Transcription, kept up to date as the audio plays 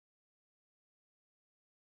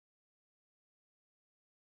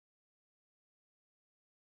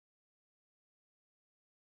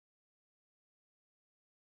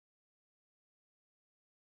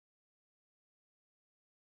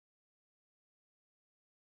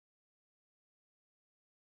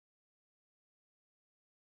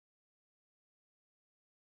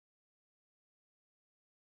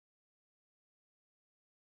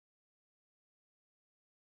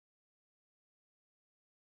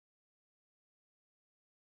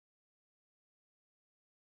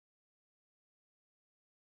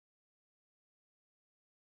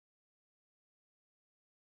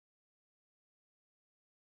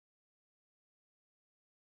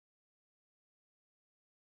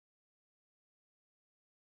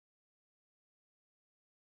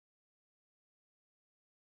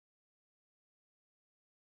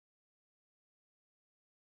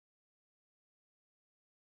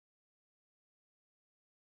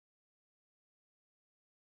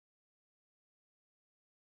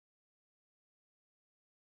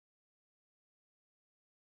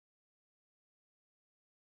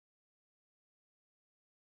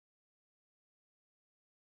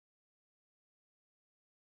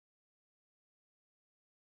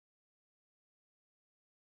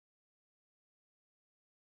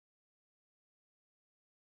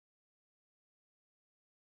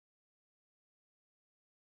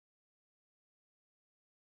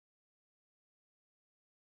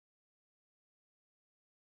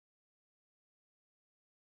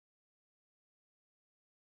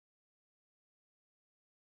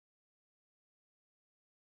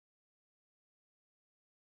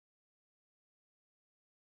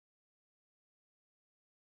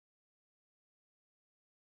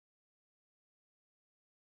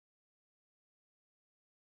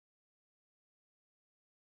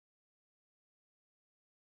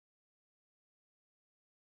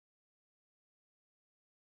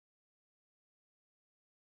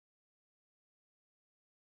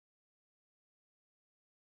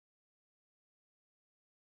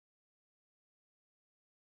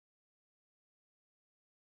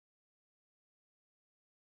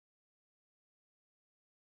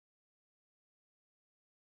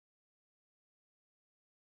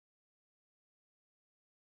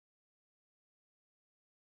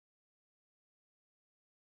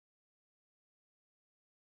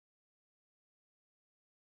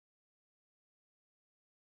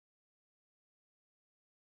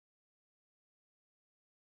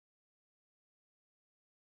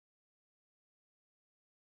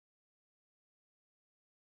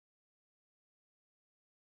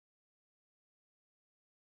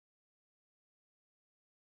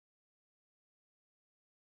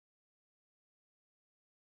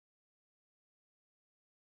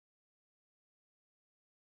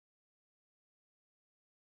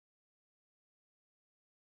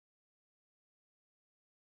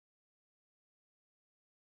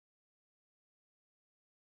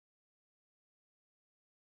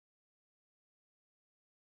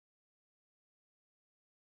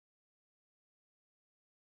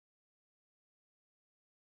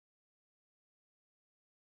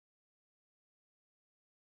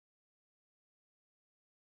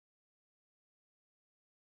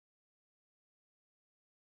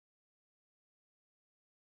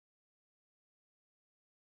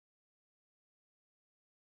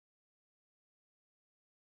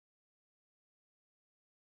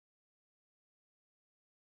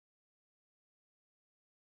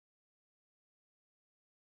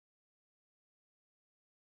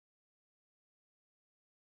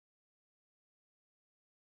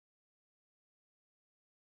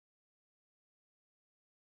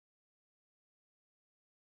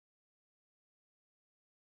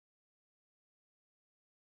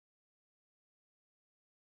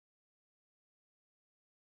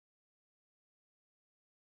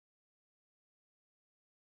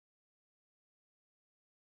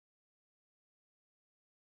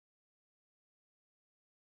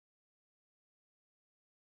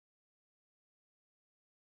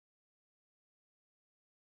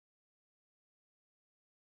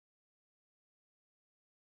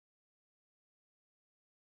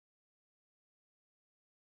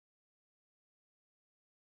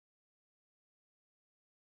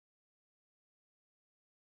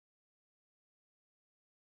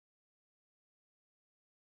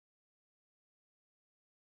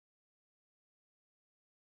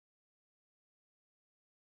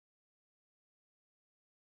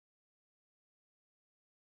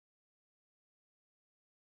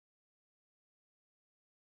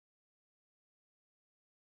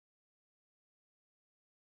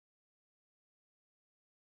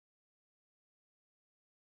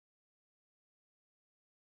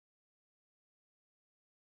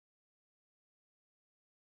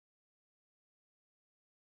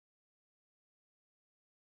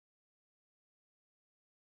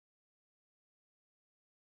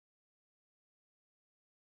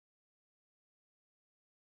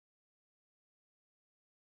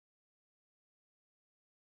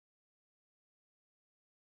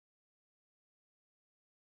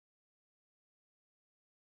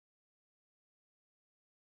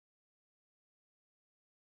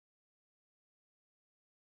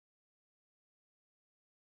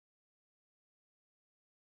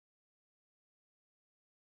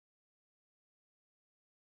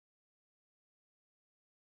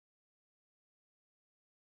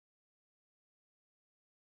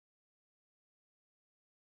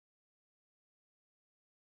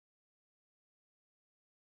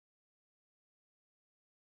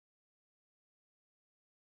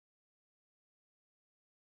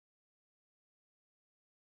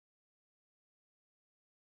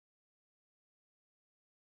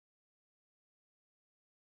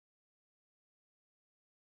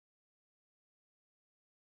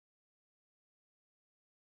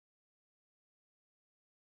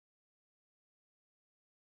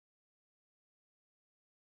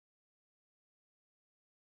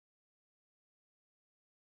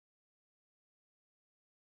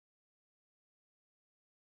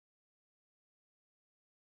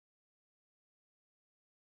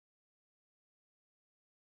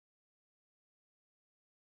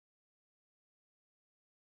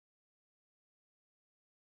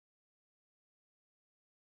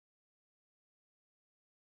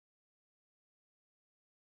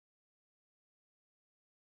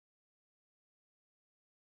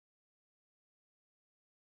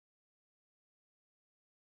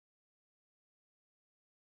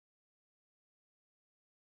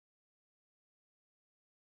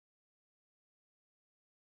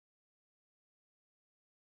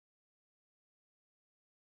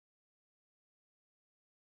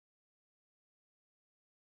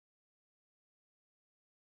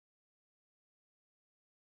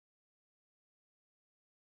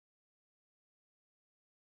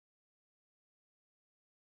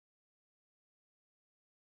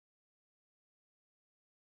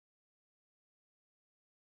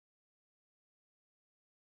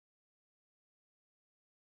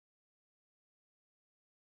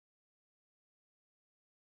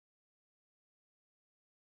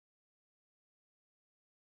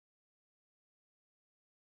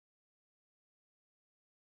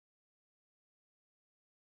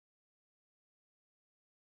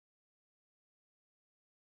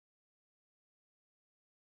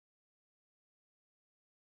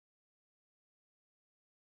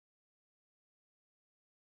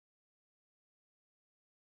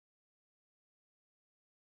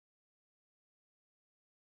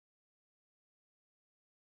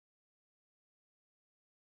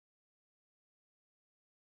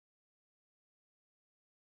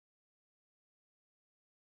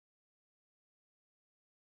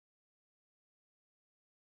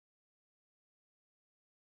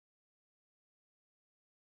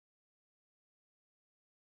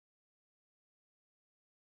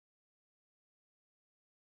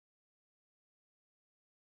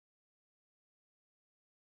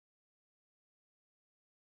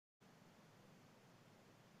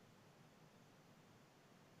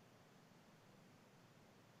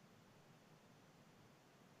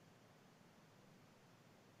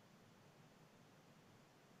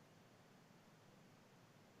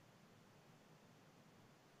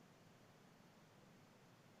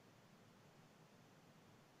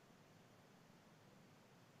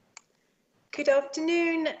Good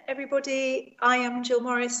afternoon, everybody. I am Jill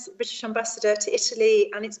Morris, British Ambassador to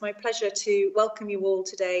Italy, and it's my pleasure to welcome you all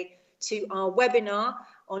today to our webinar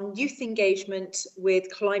on youth engagement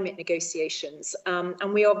with climate negotiations.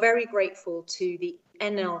 And we are very grateful to the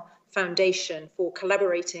Enel Foundation for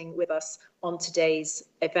collaborating with us on today's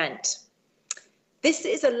event. This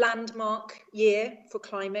is a landmark year for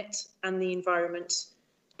climate and the environment.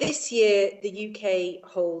 This year, the UK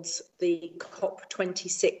holds the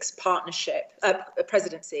COP26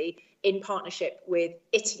 presidency in partnership with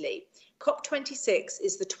Italy. COP26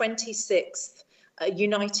 is the 26th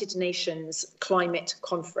United Nations Climate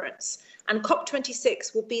Conference, and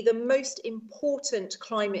COP26 will be the most important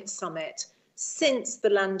climate summit since the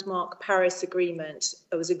landmark Paris Agreement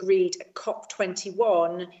was agreed at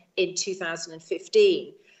COP21 in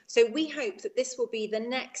 2015. So we hope that this will be the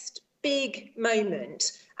next big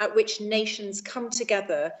moment at which nations come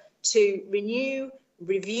together to renew,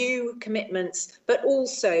 review commitments, but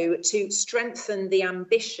also to strengthen the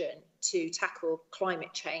ambition to tackle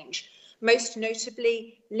climate change, most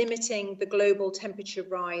notably limiting the global temperature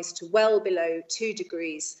rise to well below 2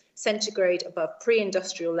 degrees centigrade above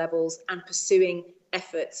pre-industrial levels and pursuing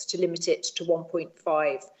efforts to limit it to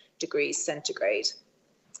 1.5 degrees centigrade.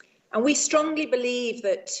 And we strongly believe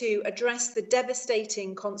that to address the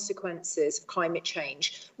devastating consequences of climate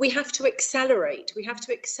change, we have to accelerate. We have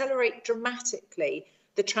to accelerate dramatically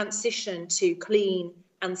the transition to clean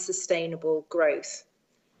and sustainable growth.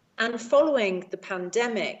 And following the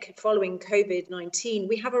pandemic, following COVID-19,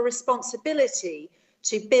 we have a responsibility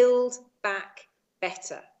to build back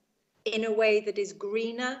better in a way that is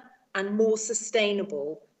greener and more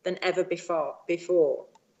sustainable than ever before.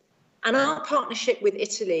 And our partnership with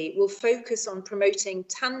Italy will focus on promoting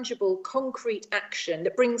tangible, concrete action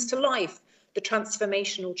that brings to life the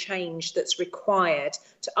transformational change that's required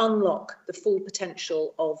to unlock the full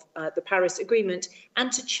potential of the Paris Agreement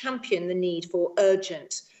and to champion the need for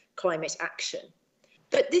urgent climate action.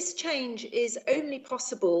 But this change is only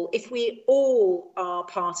possible if we all are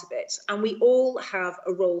part of it and we all have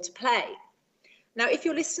a role to play. Now, if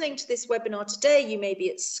you're listening to this webinar today, you may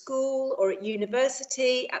be at school or at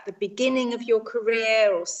university, at the beginning of your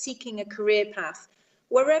career or seeking a career path.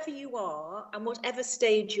 Wherever you are and whatever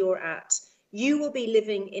stage you're at, you will be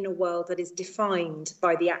living in a world that is defined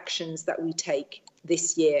by the actions that we take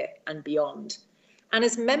this year and beyond. And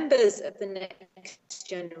as members of the next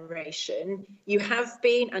generation, you have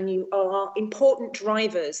been and you are important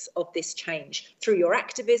drivers of this change through your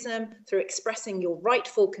activism, through expressing your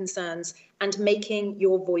rightful concerns and making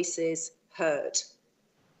your voices heard.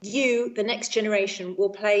 You, the next generation, will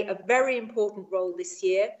play a very important role this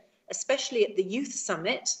year, especially at the Youth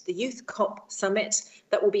Summit, the Youth COP Summit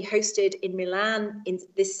that will be hosted in Milan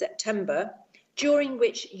this September, during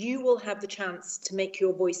which you will have the chance to make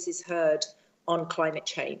your voices heard on climate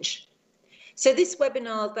change. So this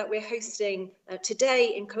webinar that we're hosting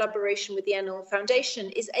today in collaboration with the Enel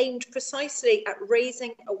Foundation is aimed precisely at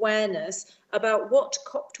raising awareness about what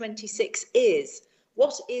COP26 is.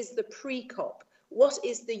 What is the pre-COP? What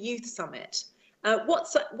is the Youth Summit?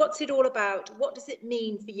 What's it all about? What does it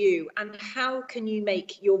mean for you? And how can you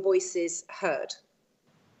make your voices heard?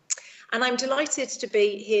 And I'm delighted to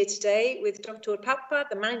be here today with Dr. Papa,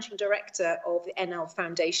 the Managing Director of the Enel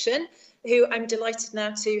Foundation, who I'm delighted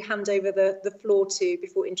now to hand over the floor to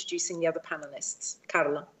before introducing the other panelists.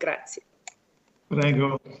 Carlo, grazie.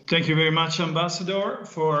 Prego. Thank you very much, Ambassador,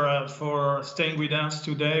 for staying with us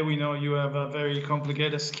today. We know you have a very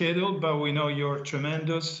complicated schedule, but we know your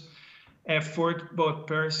tremendous effort, both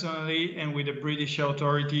personally and with the British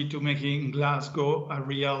authority, to making Glasgow a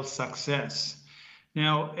real success.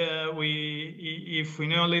 Now, if we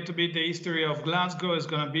know a little bit the history of Glasgow, it's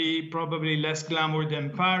going to be probably less glamour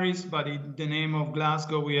than Paris, but in the name of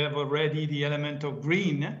Glasgow, we have already the element of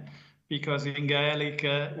green, because in Gaelic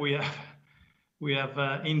we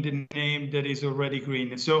have in the name that is already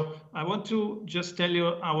green. So I want to just tell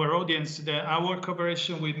you, our audience, that our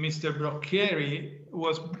cooperation with Mr. Brocchieri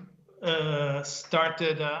was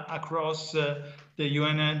started across the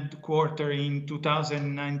UN headquarters in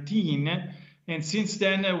 2019. And since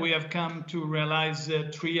then, we have come to realize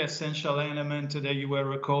three essential elements that you were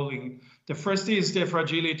recalling. The first is the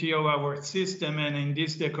fragility of our system, and in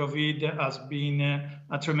this, the COVID has been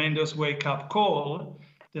a tremendous wake-up call.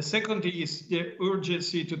 The second is the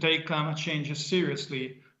urgency to take climate change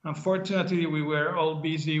seriously. Unfortunately, we were all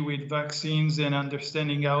busy with vaccines and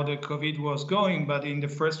understanding how the COVID was going, but in the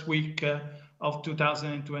first week of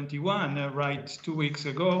 2021, right 2 weeks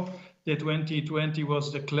ago, that 2020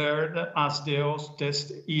 was declared as the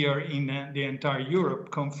hottest year in the entire Europe,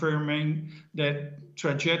 confirming that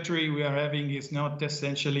trajectory we are having is not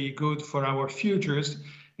essentially good for our futures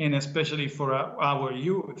and especially for our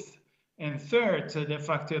youth. And third, the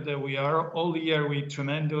fact that we are all here with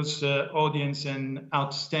tremendous audience and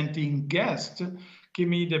outstanding guests give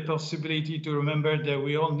me the possibility to remember that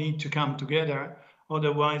we all need to come together.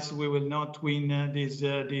 Otherwise, we will not win this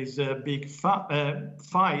big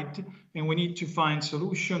fight, and we need to find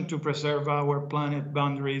solution to preserve our planet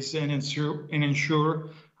boundaries and ensure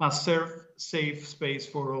a safe space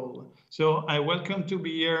for all. So I welcome to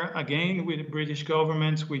be here again with the British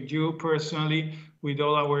government, with you personally, with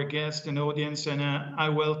all our guests and audience, and I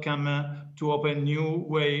welcome to open new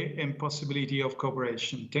way and possibility of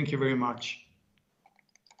cooperation. Thank you very much.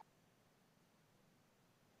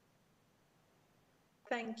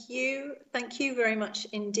 Thank you very much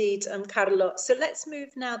indeed, Carlo. So let's move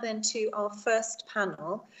now then to our first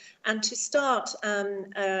panel. And to start,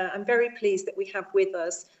 I'm very pleased that we have with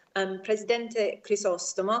us Presidente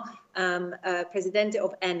Crisostomo, Presidente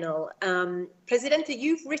of Enel. Presidente,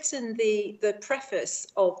 you've written the preface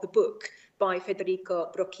of the book by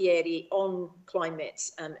Federica Fricano on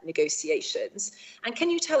climate negotiations. And can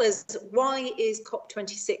you tell us, why is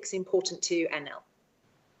COP26 important to Enel?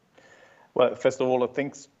 Well, first of all,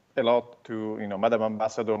 thanks a lot to Madam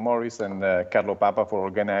Ambassador Morris and Carlo Papa for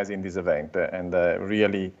organizing this event. And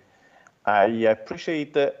really, I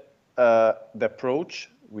appreciate the approach,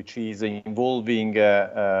 which is involving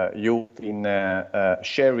youth in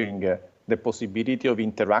sharing the possibility of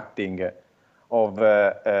interacting, of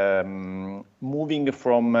moving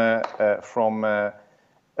from in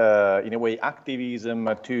a way,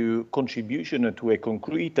 activism to contribution to a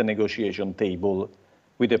concrete negotiation table,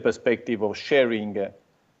 with the perspective of sharing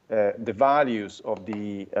the values of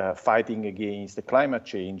the fighting against the climate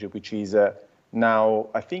change, which is now,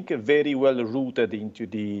 I think, very well rooted into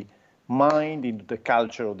the mind, into the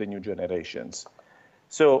culture of the new generations.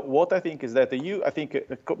 So what I think is that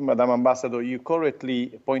Madam Ambassador, you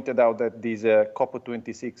correctly pointed out that this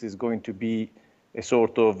COP26 is going to be a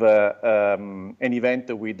sort of an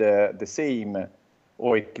event with the same,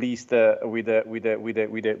 or at least with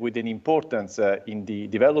an importance in the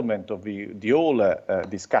development of the whole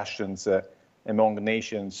discussions among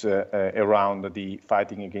nations around the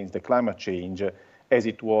fighting against the climate change, as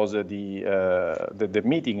it was the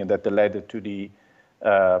meeting that led to the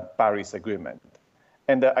Paris Agreement.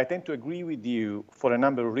 And I tend to agree with you for a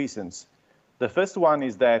number of reasons. The first one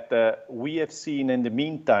is that we have seen in the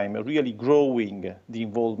meantime really growing the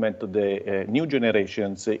involvement of the new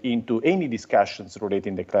generations into any discussions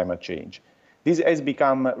relating to climate change. This has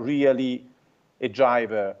become really a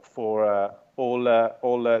driver for all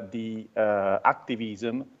the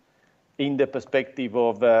activism in the perspective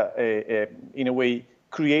of, in a way,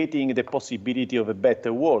 creating the possibility of a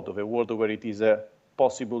better world, of a world where it is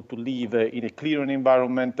possible to live in a clearer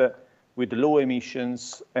environment, with low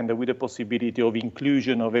emissions and with the possibility of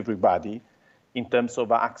inclusion of everybody in terms of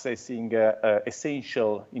accessing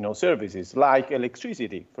essential, services like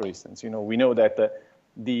electricity, for instance. We know that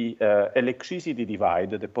the electricity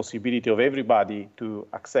divide, the possibility of everybody to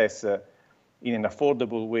access in an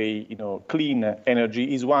affordable way, clean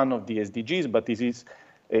energy, is one of the SDGs, but this is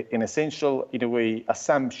an essential, in a way,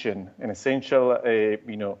 assumption, an essential,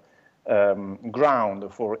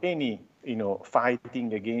 ground for any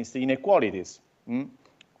fighting against inequalities,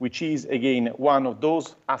 which is, again, one of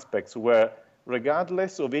those aspects where,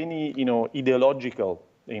 regardless of any, ideological,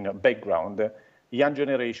 background, young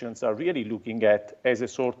generations are really looking at as a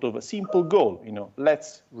sort of a simple goal,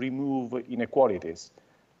 let's remove inequalities.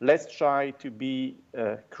 Let's try to be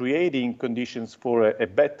creating conditions for a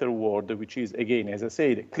better world, which is, again, as I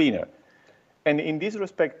said, cleaner. And in this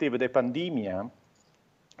perspective, the pandemic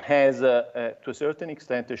has, to a certain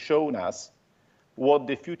extent, shown us what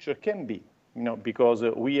the future can be, because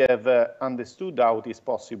we have understood how it is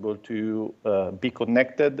possible to be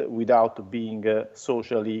connected without being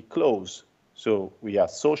socially close. So we are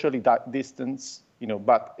socially distanced,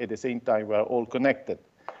 but at the same time, we are all connected.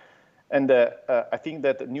 And I think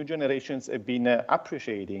that new generations have been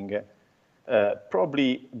appreciating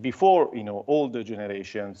probably before older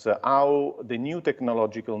generations, how the new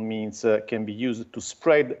technological means can be used to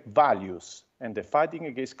spread values. And the fighting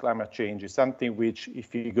against climate change is something which,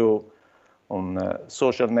 if you go on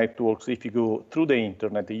social networks, if you go through the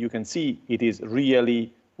internet, you can see it is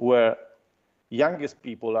really where youngest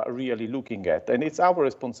people are really looking at. And it's our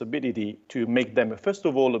responsibility to make them, first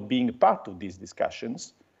of all, being part of these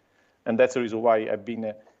discussions. And that's the reason why I've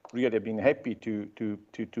been really been happy to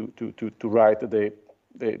write the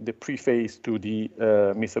the preface to the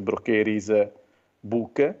Mr. Broccheri's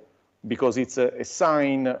book, because it's a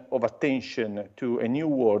sign of attention to a new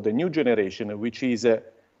world, a new generation, which is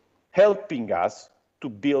helping us to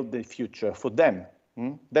build the future for them.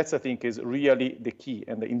 That's, I think, is really the key.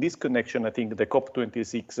 And in this connection, I think the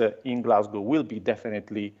COP26 in Glasgow will be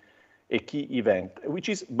definitely a key event, which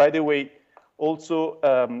is, by the way, also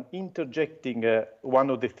interjecting one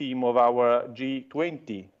of the themes of our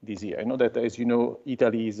G20 this year. I know that, as you know,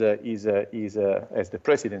 Italy is as the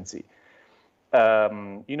presidency.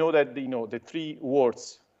 You know that the three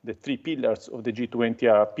words, the three pillars of the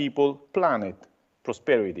G20 are people, planet,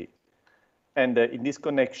 prosperity. And in this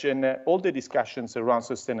connection, all the discussions around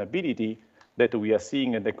sustainability that we are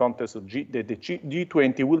seeing in the context of the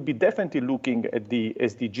G20 will be definitely looking at the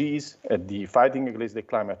SDGs, at the fighting against the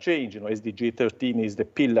climate change. SDG 13 is the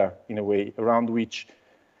pillar, in a way, around which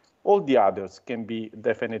all the others can be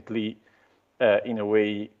definitely, in a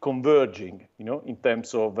way, converging, in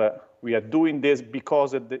terms of we are doing this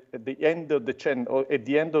because at the end of the chain, or at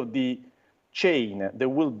the end of the chain, there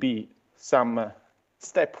will be some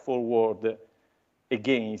step forward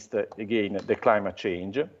against, again, the climate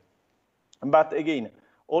change. But again,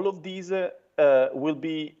 all of these will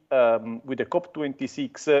be, with the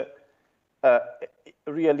COP26,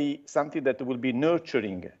 really something that will be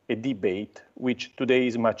nurturing a debate, which today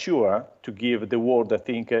is mature, to give the world, I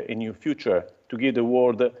think, a new future, to give the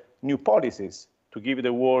world new policies, to give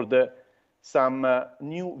the world some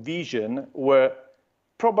new vision where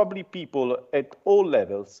probably people at all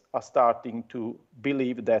levels are starting to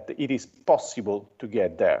believe that it is possible to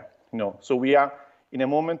get there. So we are in a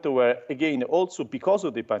moment where, again, also because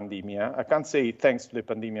of the pandemic, I can't say thanks to the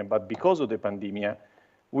pandemic, but because of the pandemic,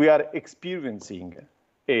 we are experiencing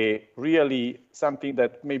a really something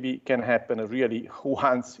that maybe can happen really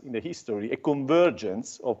once in the history, a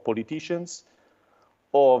convergence of politicians,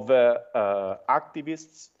 of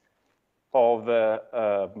activists, of,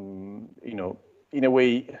 in a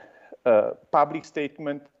way, public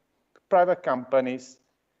statement, private companies,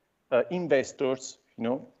 investors.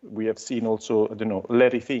 We have seen also, I don't know,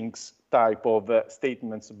 Larry Fink's type of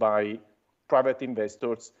statements by private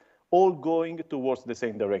investors, all going towards the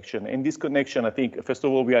same direction. In this connection, I think, first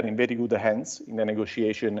of all, we are in very good hands in the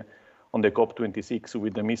negotiation on the COP26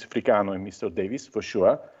 with Ms. Fricano and Mr. Davies, for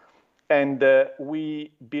sure. And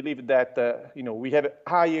we believe that, we have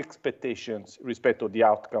high expectations respect to the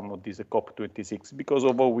outcome of this COP26 because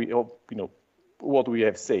of what we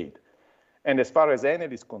have said. And as far as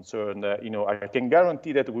Enel is concerned, I can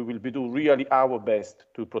guarantee that we will do really our best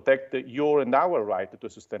to protect your and our right to a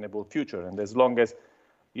sustainable future. And as long as,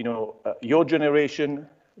 your generation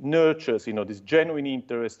nurtures, this genuine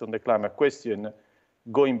interest on the climate question,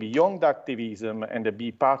 going beyond activism and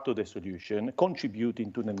be part of the solution,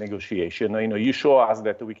 contributing to the negotiation, you show us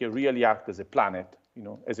that we can really act as a planet,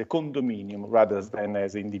 as a condominium rather than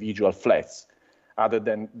as individual flats, other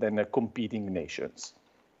than competing nations.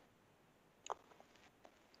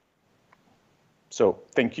 So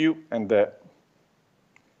thank you. And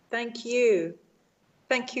thank you.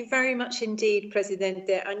 Thank you very much indeed,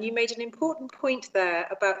 Presidente. And you made an important point there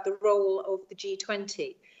about the role of the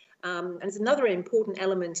G20. And it's another important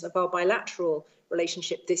element of our bilateral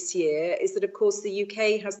relationship this year is that, of course, the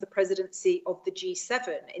UK has the presidency of the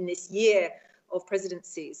G7 in this year of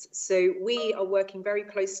presidencies. So we are working very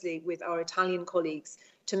closely with our Italian colleagues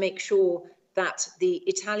to make sure that the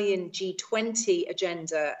Italian G20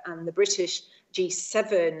 agenda and the British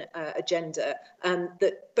G7 agenda,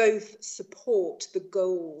 that both support the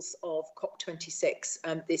goals of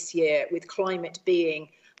COP26 this year, with climate being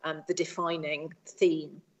the defining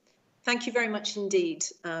theme. Thank you very much indeed,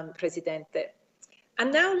 Presidente.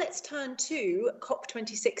 And now let's turn to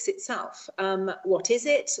COP26 itself. What is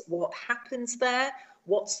it? What happens there?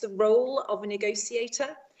 What's the role of a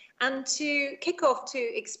negotiator? And to kick off, to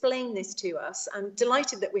explain this to us, I'm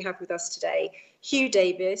delighted that we have with us today Huw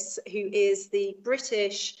Davies, who is the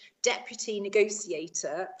British Deputy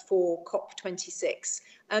Negotiator for COP26.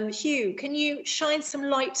 Huw, can you shine some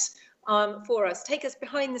light for us? Take us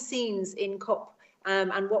behind the scenes in COP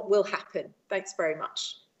and what will happen. Thanks very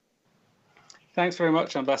much. Thanks very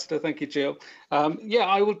much, Ambassador. Thank you, Jill. Yeah,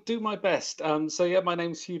 I will do my best. So yeah, my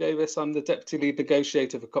name's Huw Davies. I'm the Deputy Lead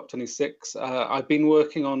Negotiator for COP26. I've been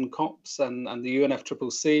working on COPs and the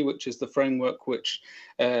UNFCCC, which is the framework which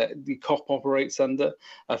the COP operates under,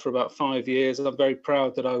 for about 5 years. And I'm very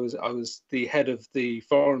proud that I was the head of the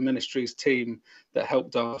Foreign Ministry's team that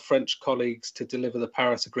helped our French colleagues to deliver the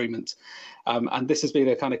Paris Agreement. And this has been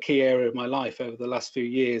a kind of key area of my life over the last few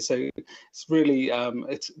years. So it's really,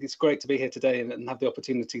 it's great to be here today and have the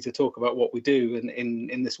opportunity to talk about what we do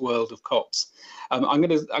in this world of COPs. I'm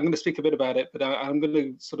going to speak a bit about it, but I'm going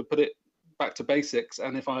to sort of put it back to basics,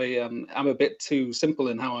 and if I am a bit too simple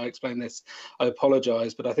in how I explain this, I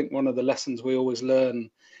apologize. But I think one of the lessons we always learn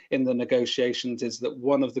in the negotiations is that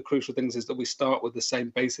one of the crucial things is that we start with the same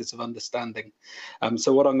basis of understanding.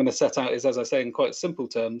 So what I'm going to set out is, as I say, in quite simple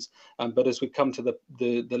terms, but as we come to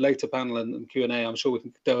the later panel and Q&A, I'm sure we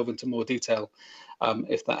can delve into more detail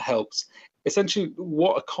if that helps. Essentially,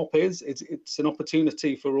 what a COP is, it's an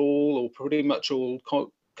opportunity for all, or pretty much all,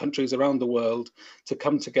 countries around the world to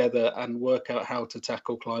come together and work out how to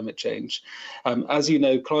tackle climate change. As you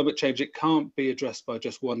know, climate change, it can't be addressed by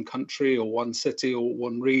just one country or one city or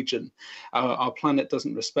one region. Our planet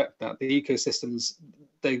doesn't respect that. The ecosystems,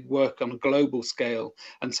 they work on a global scale,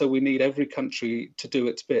 and so we need every country to do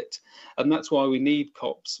its bit. And that's why we need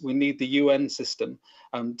COPs. We need the UN system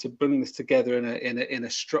to bring this together in a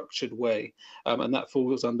structured way, and that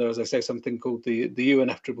falls under, as I say, something called the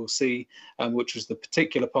UNFCCC, which is the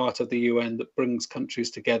particular part of the UN that brings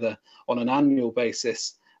countries together on an annual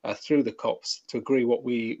basis through the COPs to agree what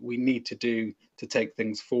we need to do to take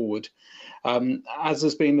things forward. As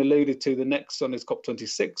has been alluded to, the next one is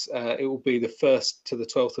COP26. It will be the 1st to the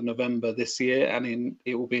 12th of November this year, and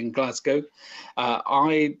it will be in Glasgow.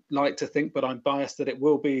 I like to think, but I'm biased, that it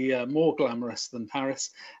will be more glamorous than Paris.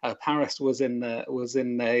 Paris was in an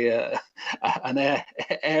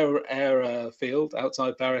air field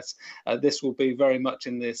outside Paris. This will be very much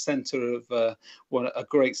in the centre of a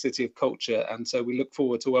great city of culture, and so we look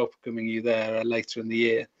forward to welcoming you there later in the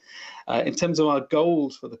year. In terms of our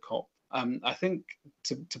goals for the COP, I think,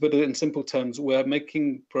 to put it in simple terms, we're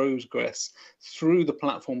making progress through the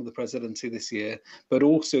platform of the presidency this year, but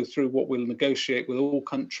also through what we'll negotiate with all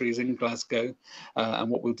countries in Glasgow and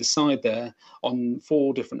what we'll decide there on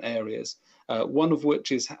 4 different areas. One of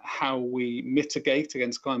which is how we mitigate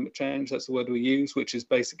against climate change. That's the word we use, which is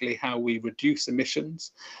basically how we reduce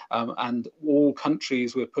emissions. And all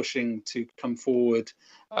countries we're pushing to come forward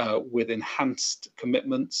with enhanced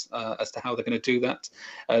commitments as to how they're going to do that.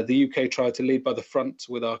 The UK tried to lead by the front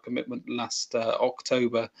with our commitment last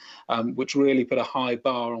October, which really put a high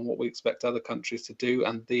bar on what we expect other countries to do.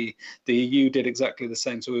 And the EU did exactly the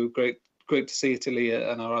same. So we were great to see Italy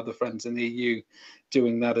and our other friends in the EU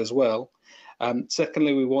doing that as well.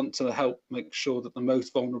 Secondly, we want to help make sure that the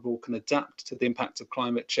most vulnerable can adapt to the impact of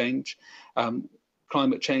climate change.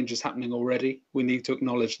 Climate change is happening already. We need to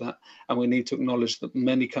acknowledge that, and we need to acknowledge that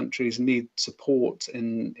many countries need support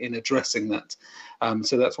in addressing that.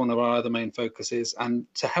 So that's one of our other main focuses. And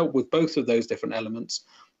to help with both of those different elements,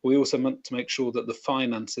 we also want to make sure that the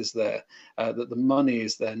finance is there, that the money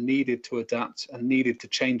is there, needed to adapt and needed to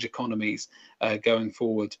change economies going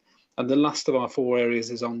forward. And the last of our 4 areas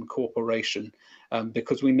is on cooperation,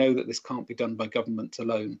 because we know that this can't be done by government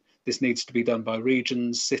alone. This needs to be done by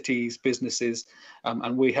regions, cities, businesses,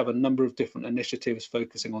 and we have a number of different initiatives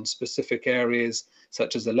focusing on specific areas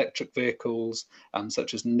such as electric vehicles,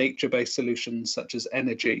 such as nature-based solutions, such as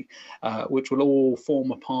energy, which will all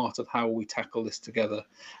form a part of how we tackle this together.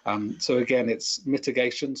 So again, it's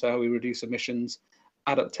mitigation, so how we reduce emissions,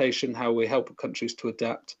 adaptation, how we help countries to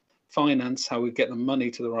adapt, finance, how we get the money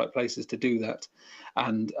to the right places to do that,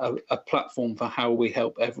 and a platform for how we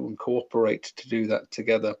help everyone cooperate to do that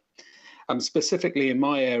together. Specifically in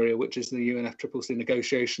my area, which is the UNFCCC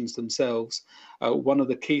negotiations themselves, one of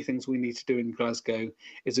the key things we need to do in Glasgow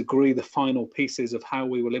is agree the final pieces of how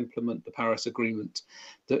we will implement the Paris Agreement.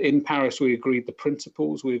 In Paris, we agreed the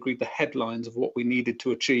principles, we agreed the headlines of what we needed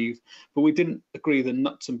to achieve, but we didn't agree the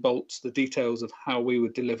nuts and bolts, the details of how we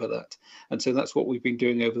would deliver that. And so that's what we've been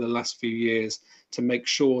doing over the last few years to make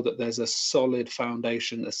sure that there's a solid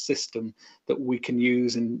foundation, a system that we can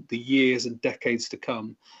use in the years and decades to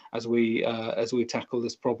come as we tackle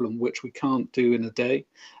this problem, which we can't do in a day,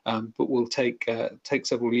 but will take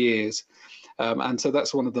several years. And so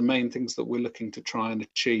that's one of the main things that we're looking to try and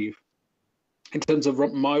achieve. In terms of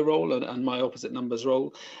my role and my opposite number's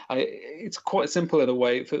role, it's quite simple in a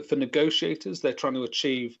way. For negotiators, they're trying to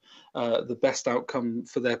achieve the best outcome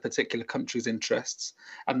for their particular country's interests,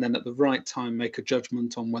 and then at the right time make a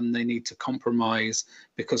judgment on when they need to compromise,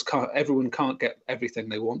 because everyone can't get everything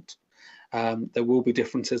they want. There will be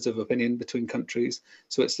differences of opinion between countries.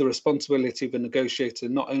 So it's the responsibility of a negotiator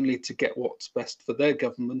not only to get what's best for their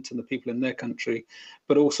government and the people in their country,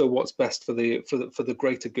 but also what's best for the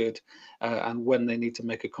greater good and when they need to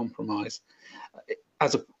make a compromise.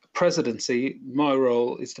 As a presidency, my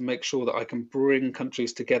role is to make sure that I can bring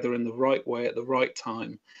countries together in the right way at the right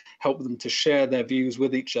time, help them to share their views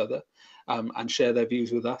with each other and share their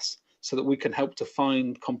views with us, so that we can help to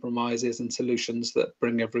find compromises and solutions that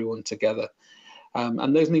bring everyone together.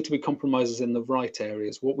 And those need to be compromises in the right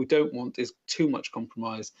areas. What we don't want is too much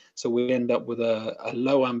compromise, so we end up with a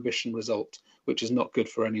low ambition result, which is not good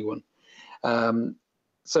for anyone.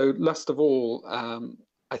 So last of all,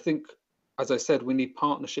 I think, as I said, we need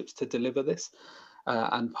partnerships to deliver this.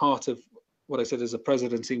 And part of what I said as a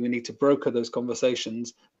presidency, we need to broker those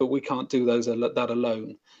conversations, but we can't do that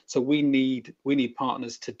alone. So we need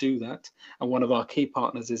partners to do that. And one of our key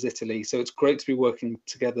partners is Italy. So it's great to be working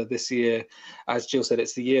together this year. As Jill said,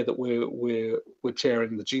 it's the year that we're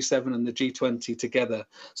chairing the G7 and the G20 together.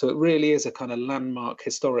 So it really is a kind of landmark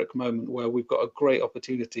historic moment where we've got a great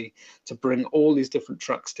opportunity to bring all these different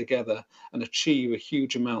tracks together and achieve a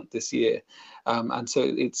huge amount this year. And so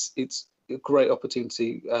it's a great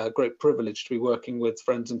opportunity, great privilege to be working with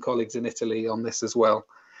friends and colleagues in Italy on this as well.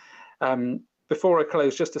 Before I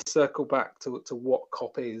close, just to circle back to what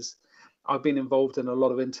COP is, I've been involved in a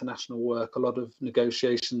lot of international work, a lot of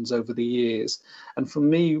negotiations over the years. And for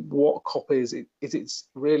me, what COP is it's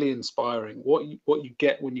really inspiring. What you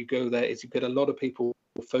get when you go there is you get a lot of people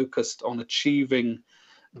focused on achieving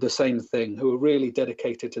the same thing, who are really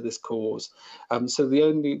dedicated to this cause. So the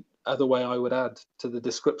only other way I would add to the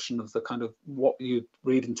description of the kind of what you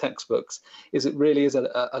read in textbooks is it really is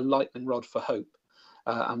a lightning rod for hope.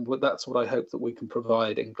 And that's what I hope that we can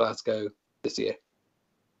provide in Glasgow this year.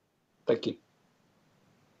 Thank you.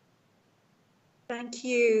 Thank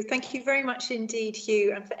you. Thank you very much indeed,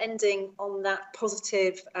 Huw, and for ending on that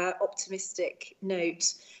positive, optimistic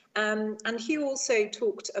note. And Huw also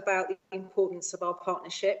talked about the importance of our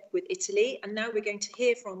partnership with Italy. And now we're going to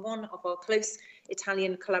hear from one of our close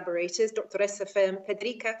Italian collaborators, Dottoressa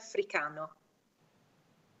Federica Fricano.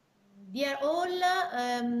 Dear all,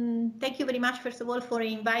 thank you very much, first of all, for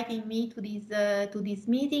inviting me to this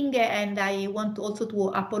meeting. And I want also to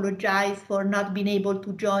apologize for not being able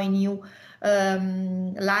to join you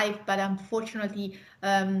live, but unfortunately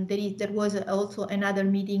there was also another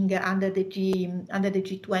meeting under the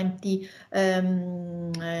G20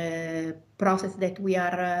 process that we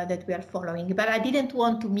are following. But I didn't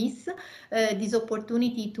want to miss this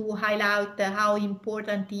opportunity to highlight how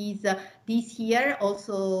important is this year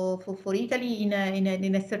also for Italy in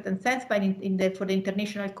a certain sense, but for the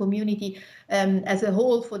international community as a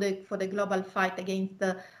whole, for the global fight against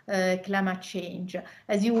climate change.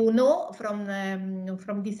 As you know,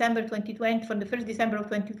 from December 2020, from the 1st December of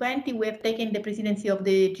 2020, we have taken the presidency of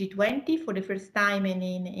the G20 for the first time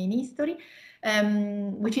in history,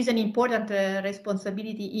 which is an important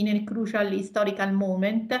responsibility in a crucial historical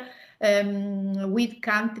moment, with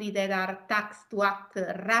countries that are tasked to act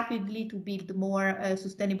rapidly to build more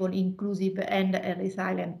sustainable, inclusive and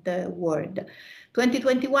resilient world.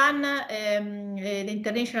 2021, the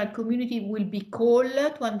international community will be called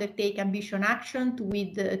to undertake ambitious action to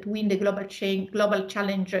win the global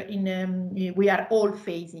challenge we are all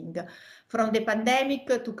facing. From the pandemic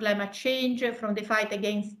to climate change, from the fight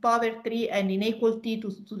against poverty and inequality to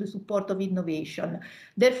the support of innovation.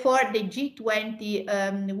 Therefore, the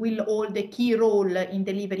G20 will hold a key role in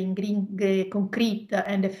delivering green, concrete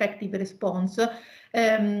and effective response,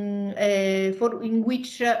 in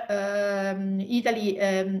which Italy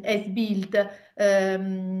has built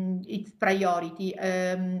its priority.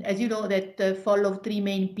 As you know, that follow three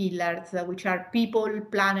main pillars, which are people,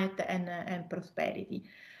 planet, and prosperity.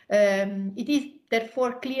 It is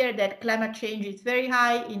therefore clear that climate change is very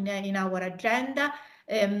high in our agenda,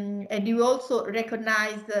 and we also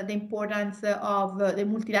recognize the importance of the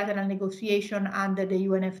multilateral negotiation under the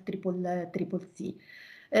UNFCCC.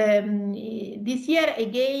 This year,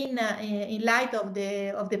 again, in light of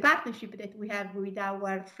the partnership that we have with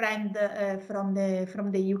our friend from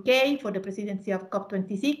the UK for the presidency of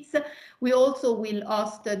COP26, we also will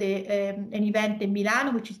host an event in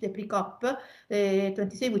Milan, which is the pre-COP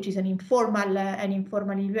 26, which is an informal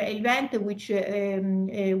event, which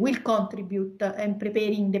will contribute in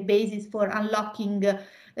preparing the basis for unlocking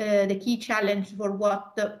the key challenge for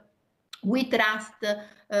what we trust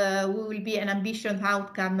will be an ambitious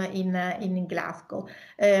outcome in Glasgow.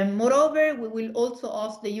 Moreover, we will also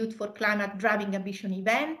host the Youth for Climate Driving Ambition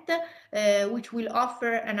event, which will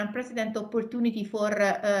offer an unprecedented opportunity for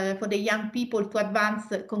the young people to advance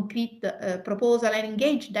concrete proposal and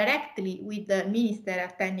engage directly with the minister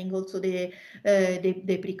attending also the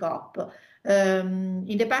pre-COP.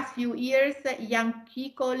 In the past few years, young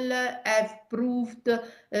people have proved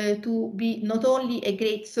to be not only a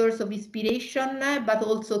great source of inspiration, but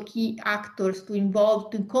also key actors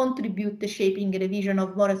to contribute to shaping the vision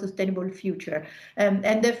of more sustainable future.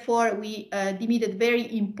 And therefore, we deemed it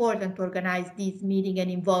very important to organize this meeting and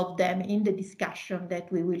involve them in the discussion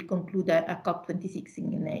that we will conclude at COP26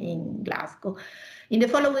 in Glasgow. In the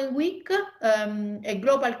following week, a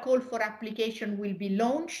global call for application will be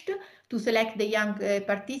launched to select the young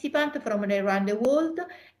participants from around the world,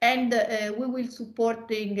 and we will support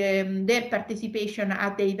their participation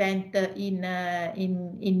at the event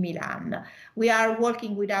in Milan. We are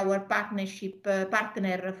working with our partner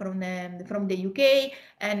from the UK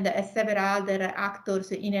and several other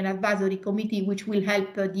actors in an advisory committee, which will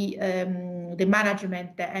help the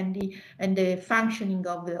management and the functioning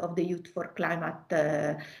of the Youth for Climate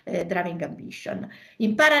driving ambition.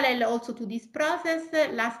 In parallel also to this process,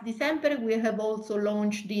 last December we have also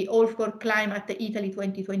launched the All for Climate Italy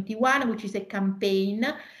 2021, which is a campaign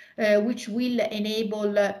which will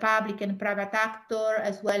enable public and private actors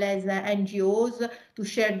as well as NGOs to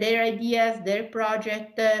share their ideas, their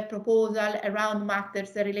project proposal around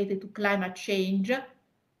matters related to climate change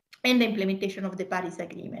and the implementation of the Paris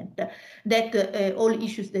Agreement, that all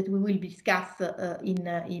issues that we will discuss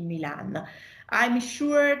in Milan. I'm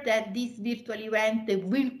sure that this virtual event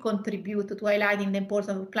will contribute to highlighting the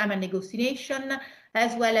importance of climate negotiation,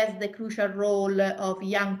 as well as the crucial role of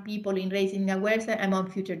young people in raising awareness among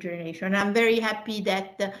future generations. I'm very happy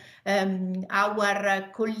that our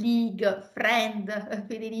colleague, friend,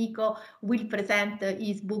 Federico, will present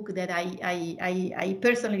his book that I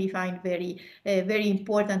personally find very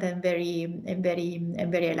important and very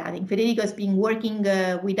highlighting. Federico has been working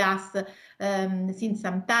with us since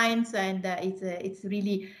some times, and it's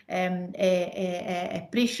really a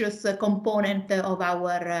precious component of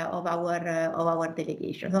our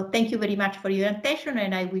delegation. So thank you very much for your attention,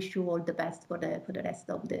 and I wish you all the best for the rest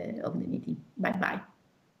of the meeting. Bye bye.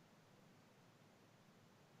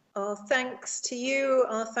 Our thanks to you,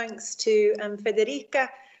 our thanks to Federica.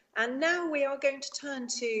 And now we are going to turn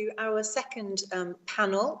to our second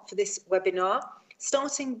panel for this webinar,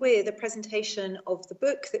 starting with a presentation of the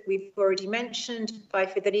book that we've already mentioned by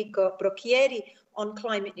Federico Brocchieri on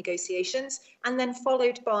climate negotiations, and then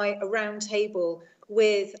followed by a roundtable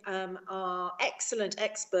with our excellent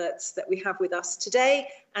experts that we have with us today,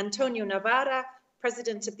 Antonio Navarra,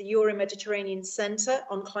 President of the Euro-Mediterranean Centre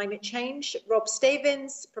on Climate Change, Rob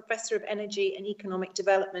Stavins, Professor of Energy and Economic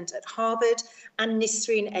Development at Harvard, and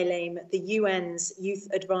Nisreen Elaim, the UN's Youth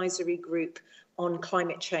Advisory Group on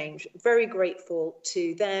Climate Change. Very grateful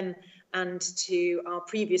to them and to our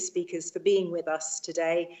previous speakers for being with us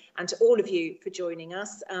today, and to all of you for joining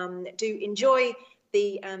us. Do enjoy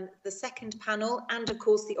the second panel, and of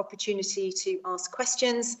course the opportunity to ask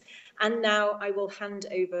questions. And now I will hand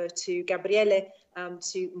over to Gabriele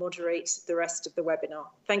to moderate the rest of the webinar.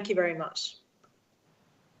 Thank you very much.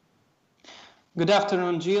 Good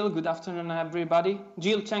afternoon, Jill. Good afternoon, everybody.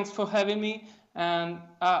 Jill, thanks for having me. And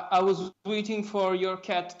I was waiting for your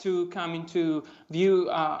cat to come into view.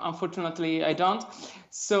 Unfortunately, I don't.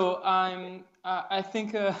 So I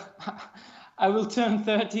think I will turn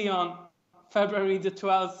 30 on February the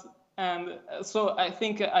 12th. And so I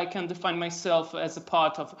think I can define myself as a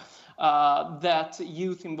part of that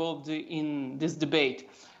youth involved in this debate.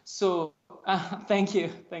 So thank you,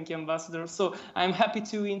 Ambassador. So I'm happy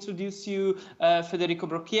to introduce you Federico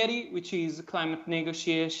Brocchieri, which is a climate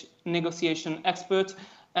negotiation expert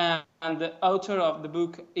and the author of the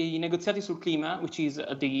book I Negoziati sul Clima, which is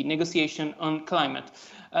the negotiation on climate.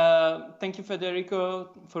 Thank you, Federico,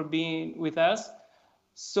 for being with us.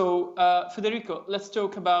 So Federico, let's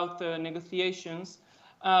talk about negotiations.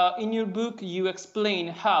 In your book, you explain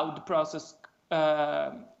how the process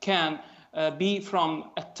can be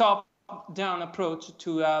from a top-down approach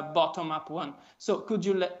to a bottom-up one. So could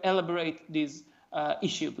you elaborate this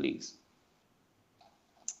issue, please?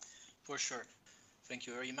 For sure. Thank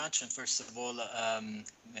you very much. And first of all,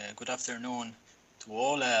 good afternoon to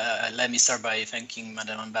all. Let me start by thanking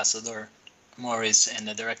Madam Ambassador Morris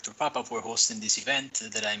and Director Papa for hosting this event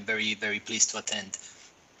that I'm very, very pleased to attend.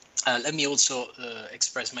 Let me also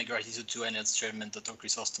express my gratitude to Enel's chairman, Dr.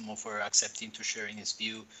 Crisostomo, for accepting to sharing his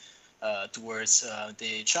view towards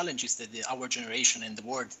the challenges that our generation and the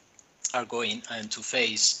world are going to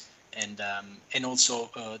face, and also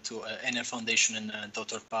to Enel Foundation and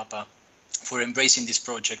Dr. Papa for embracing this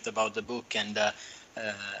project about the book and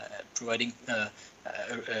providing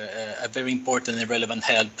a very important and relevant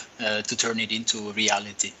help to turn it into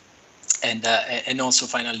reality. And also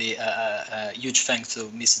finally, a huge thanks to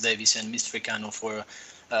Ms. Davies and Ms. Fricano for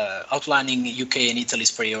outlining UK and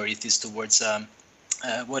Italy's priorities towards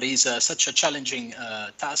what is such a challenging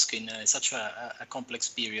task in such a complex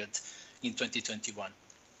period in 2021.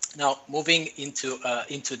 Now, moving into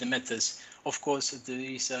the methods, of course, there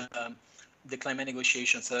is the climate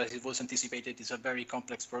negotiations, as it was anticipated, is a very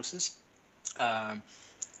complex process.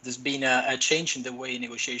 There's been a change in the way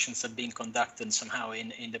negotiations have been conducted somehow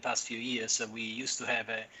in the past few years. We used to have,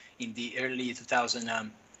 in the early 2000s,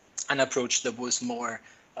 an approach that was more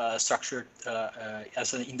structured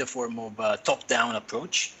in the form of a top-down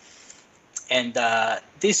approach. And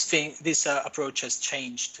this approach has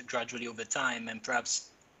changed gradually over time, and perhaps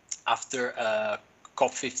after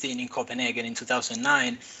COP15 in Copenhagen in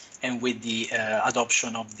 2009, and with the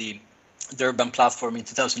adoption of the Durban platform in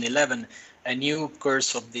 2011, a new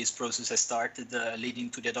course of this process has started, leading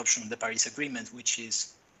to the adoption of the Paris Agreement, which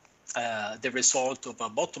is the result of a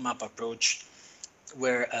bottom-up approach,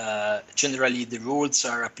 where generally the rules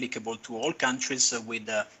are applicable to all countries, with,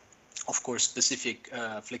 of course, specific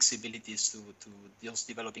flexibilities to those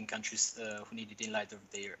developing countries who need it in light of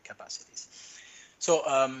their capacities. So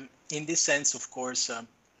in this sense, of course,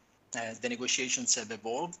 the negotiations have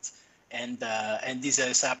evolved, and this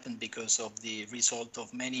has happened because of the result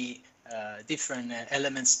of many different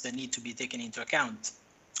elements that need to be taken into account.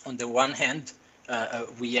 On the one hand,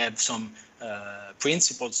 we have some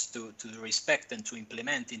principles to respect and to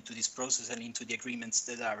implement into this process and into the agreements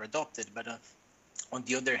that are adopted. But on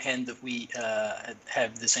the other hand, we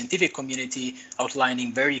have the scientific community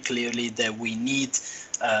outlining very clearly that we need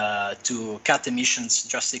to cut emissions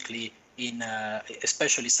drastically,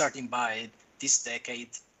 especially starting by this decade,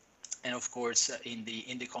 and of course in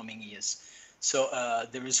the coming years. So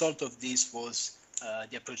the result of this was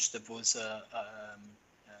the approach that was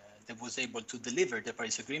able to deliver the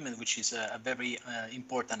Paris Agreement, which is a very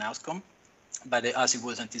important outcome, but as it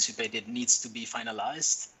was anticipated, needs to be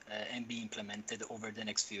finalized and be implemented over the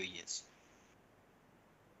next few years.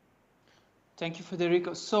 Thank you,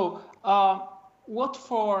 Federico. So what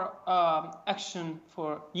for action,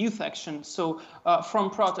 for youth action? So from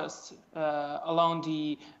protests along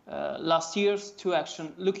the last years to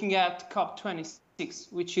action, looking at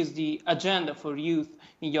COP26, which is the agenda for youth,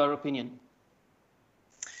 in your opinion?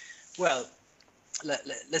 Well,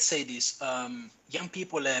 let's say this. Young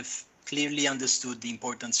people have clearly understood the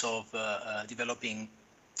importance of developing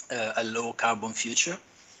a low carbon future,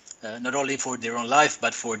 not only for their own life,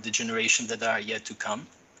 but for the generation that are yet to come.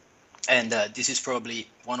 And this is probably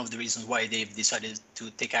one of the reasons why they've decided to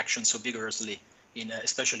take action so vigorously,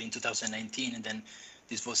 especially in 2019. And then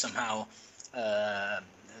this was somehow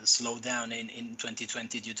slowed down in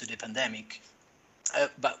 2020 due to the pandemic.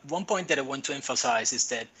 But one point that I want to emphasize is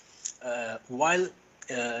that while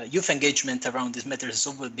youth engagement around this matter has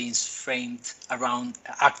always been framed around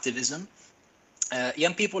activism,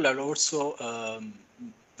 young people are also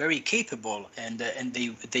very capable, and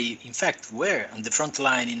they in fact were on the front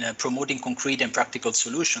line in promoting concrete and practical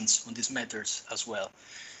solutions on these matters as well.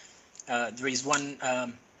 There is one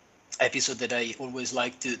episode that I always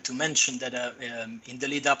like to mention, that in the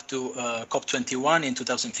lead up to COP21 in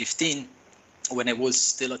 2015, when I was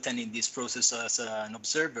still attending this process as an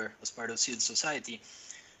observer, as part of civil society,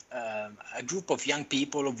 a group of young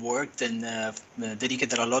people worked and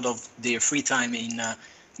dedicated a lot of their free time in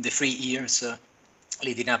the 3 years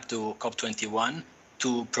leading up to COP21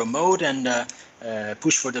 to promote and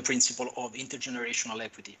push for the principle of intergenerational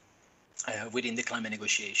equity within the climate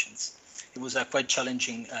negotiations. It was a quite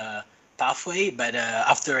challenging pathway, but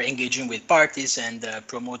after engaging with parties and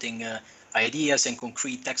promoting ideas and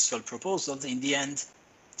concrete textual proposals, in the end,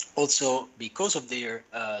 also because of their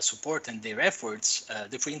support and their efforts,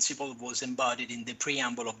 the principle was embodied in the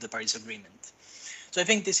preamble of the Paris Agreement. So I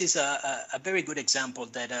think this is a very good example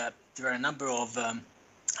that there are a number of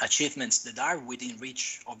achievements that are within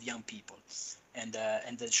reach of young people, and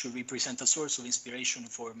that should represent a source of inspiration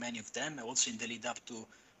for many of them, also in the lead up to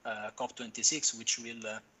COP26, which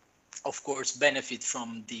will, of course, benefit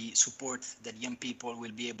from the support that young people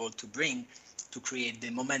will be able to bring to create the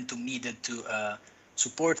momentum needed to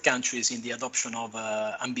support countries in the adoption of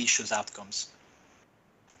ambitious outcomes.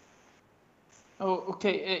 Oh,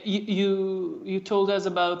 okay. You told us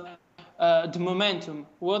about the momentum.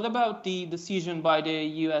 What about the decision by the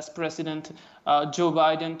US President Joe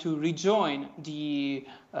Biden to rejoin the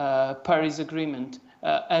Paris Agreement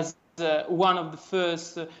as one of the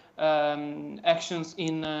first actions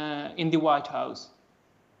in the White House?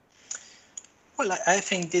 Well, I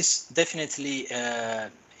think this definitely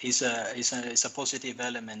is a positive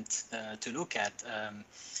element to look at.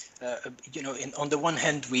 On the one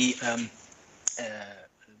hand,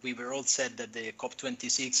 we were all said that the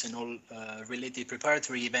COP26 and all related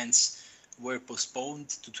preparatory events were postponed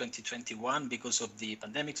to 2021 because of the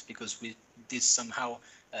pandemics, because this somehow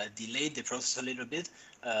delayed the process a little bit,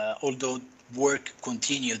 although work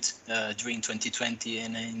continued during 2020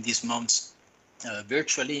 and in these months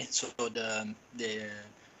virtually. So the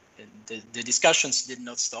discussions did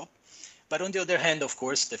not stop. But on the other hand, of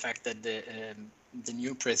course, the fact that the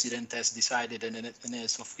new president has decided and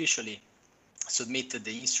has officially submitted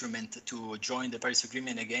the instrument to join the Paris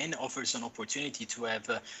Agreement again offers an opportunity to have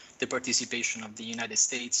the participation of the United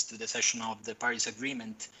States to the session of the Paris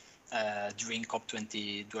Agreement during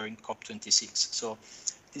COP26. So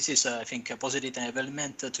this is, I think, a positive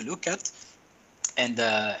development to look at, and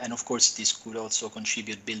of course this could also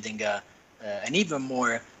contribute building an even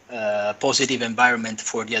more positive environment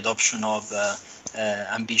for the adoption of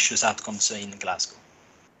ambitious outcomes in Glasgow.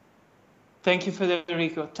 Thank you,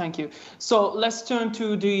 Federico. Thank you. So let's turn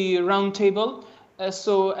to the roundtable.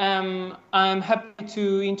 I'm happy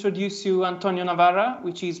to introduce you Antonio Navarra,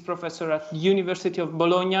 which is professor at the University of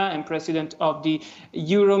Bologna and president of the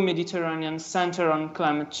Euro-Mediterranean Center on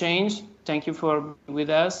Climate Change. Thank you for being with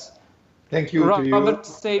us. Thank you. Robert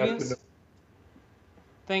Stavins.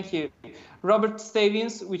 Thank you. Robert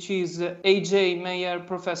Stavins, which is A.J. Mayer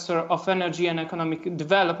Professor of Energy and Economic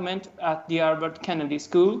Development at the Harvard Kennedy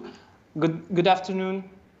School. Good afternoon.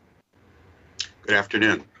 Good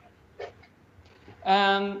afternoon.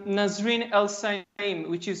 And Nasreen El-Saim,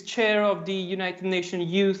 which is chair of the United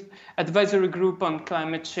Nations Youth Advisory Group on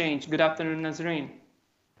Climate Change. Good afternoon, Nasreen.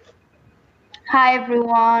 Hi,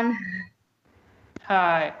 everyone.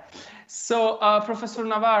 Hi. So, Professor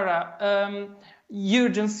Navarra,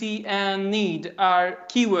 urgency and need are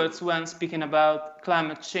keywords when speaking about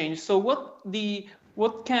climate change. So what the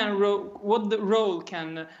role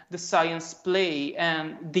can the science play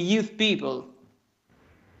and the youth people?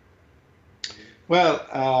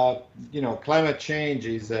 Well, climate change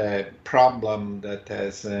is a problem that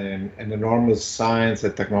has an enormous science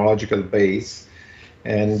and technological base.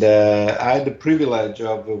 And I had the privilege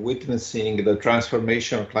of witnessing the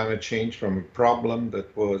transformation of climate change from a problem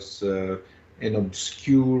that was an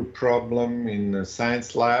obscure problem in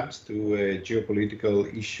science labs to a geopolitical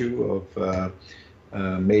issue of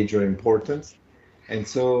major importance. And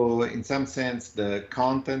so in some sense, the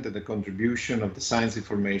content and the contribution of the science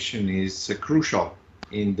information is crucial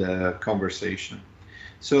in the conversation.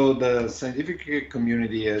 So the scientific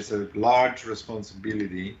community has a large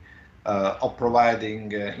responsibility of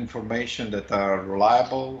providing information that are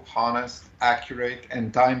reliable, honest, accurate,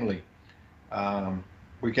 and timely.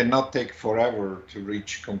 We cannot take forever to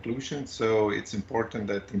reach conclusions, so it's important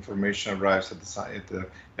that information arrives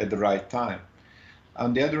at the right time.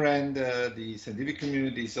 On the other hand, the scientific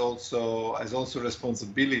community has also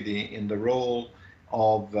responsibility in the role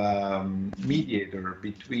of mediator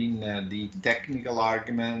between the technical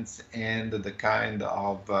arguments and the kind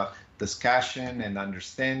of discussion and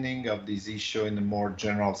understanding of this issue in a more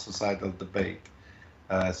general societal debate.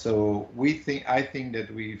 So I think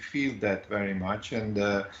that we feel that very much, and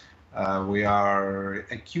we are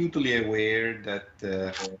acutely aware that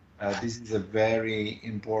this is a very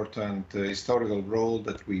important historical role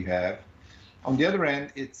that we have. On the other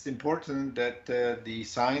hand, it's important that the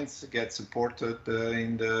science gets supported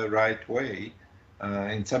in the right way.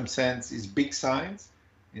 In some sense, it's big science.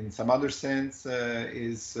 In some other sense,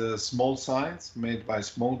 is small science made by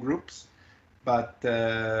small groups. But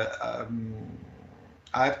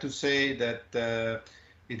I have to say that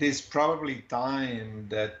it is probably time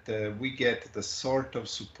that we get the sort of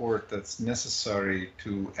support that's necessary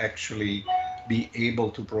to actually be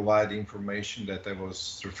able to provide information that I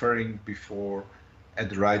was referring before at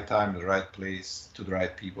the right time, the right place, to the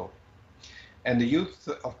right people. And the youth,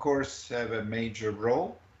 of course, have a major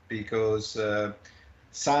role because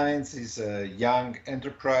science is a young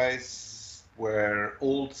enterprise where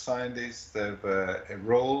old scientists have a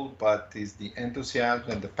role, but it's the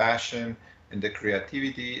enthusiasm and the passion and the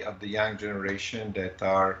creativity of the young generation that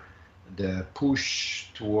are the push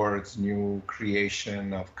towards new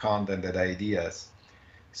creation of content and ideas.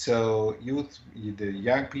 So the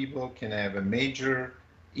young people can have a major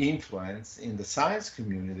influence in the science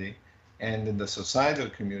community and in the societal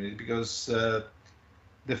community because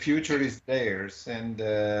the future is theirs, and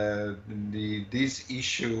this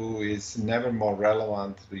issue is never more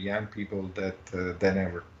relevant to young people than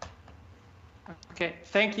ever. Okay,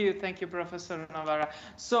 thank you, Professor Navarra.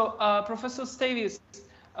 So, Professor Stavins,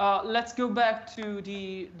 let's go back to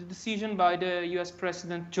the decision by the U.S.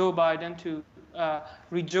 President Joe Biden to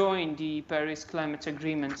rejoin the Paris Climate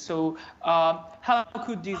Agreement. So, how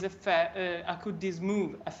could this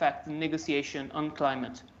move affect the negotiation on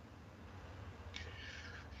climate?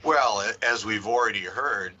 Well, as we've already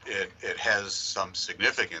heard, it has some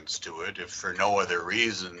significance to it, if for no other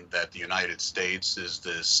reason that the United States is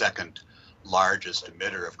the second largest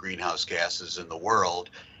emitter of greenhouse gases in the world.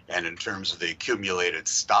 And in terms of the accumulated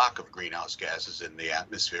stock of greenhouse gases in the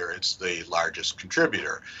atmosphere, it's the largest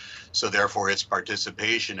contributor. So therefore, its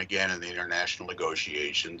participation again in the international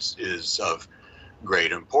negotiations is of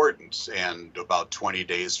great importance. And about 20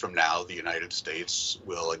 days from now, the United States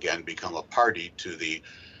will again become a party to the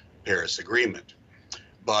Paris Agreement.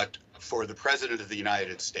 But for the President of the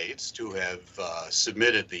United States to have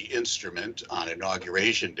submitted the instrument on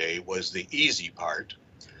Inauguration Day was the easy part.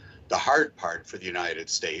 The hard part for the United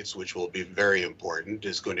States, which will be very important,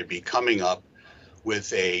 is going to be coming up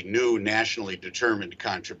with a new nationally determined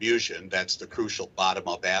contribution. That's the crucial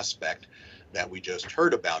bottom-up aspect that we just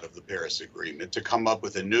heard about of the Paris Agreement, to come up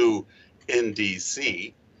with a new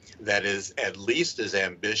NDC that is at least as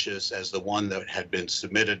ambitious as the one that had been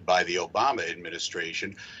submitted by the Obama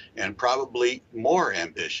administration, and probably more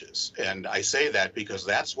ambitious. And I say that because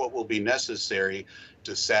that's what will be necessary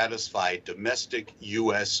to satisfy domestic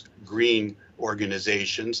U.S. green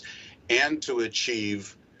organizations and to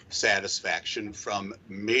achieve satisfaction from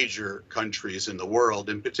major countries in the world,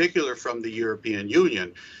 in particular from the European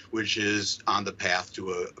Union, which is on the path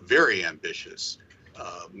to a very ambitious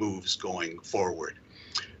moves going forward.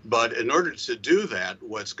 But in order to do that,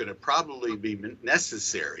 what's going to probably be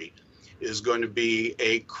necessary is going to be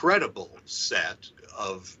a credible set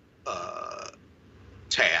of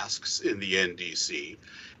tasks in the NDC.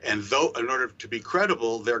 And though in order to be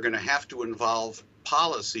credible, they're going to have to involve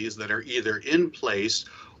policies that are either in place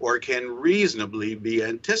or can reasonably be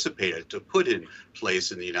anticipated to put in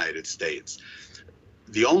place in the United States.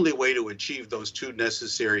 The only way to achieve those two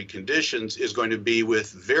necessary conditions is going to be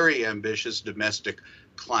with very ambitious domestic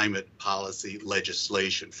climate policy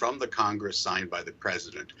legislation from the Congress signed by the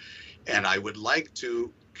President. And I would like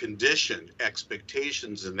to condition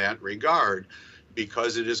expectations in that regard,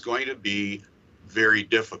 because it is going to be very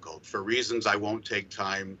difficult for reasons I won't take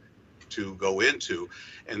time to go into.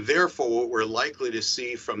 And therefore, what we're likely to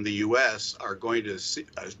see from the US are going to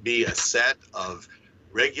be a set of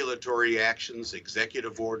regulatory actions,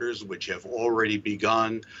 executive orders, which have already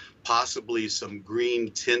begun, possibly some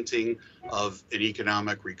green tinting of an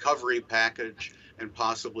economic recovery package, and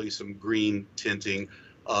possibly some green tinting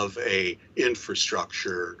of a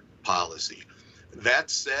infrastructure policy. That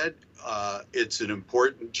said, it's an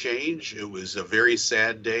important change. It was a very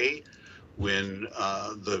sad day when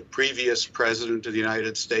the previous president of the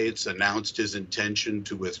United States announced his intention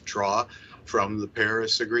to withdraw from the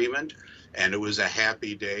Paris Agreement. And it was a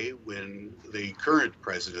happy day when the current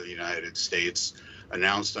president of the United States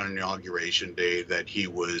announced on Inauguration Day that he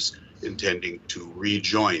was intending to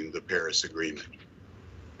rejoin the Paris Agreement.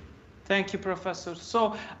 Thank you, Professor.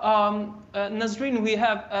 So, Nazreen, we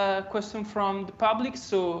have a question from the public.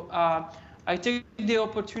 So, I take the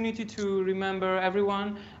opportunity to remember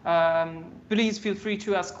everyone, please feel free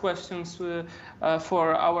to ask questions for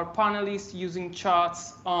our panelists using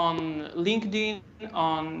chats on LinkedIn,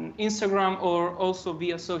 on Instagram, or also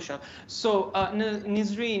via social. So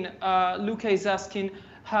Nazreen, Luca is asking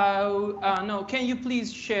can you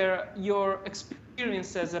please share your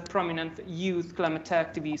experience as a prominent youth climate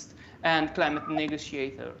activist and climate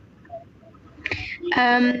negotiator?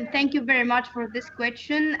 Thank you very much for this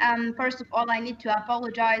question. First of all, I need to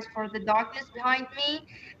apologize for the darkness behind me.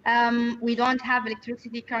 We don't have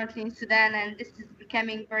electricity currently in Sudan, and this is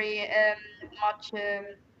becoming very much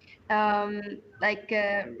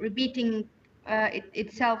repeating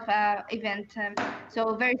itself event.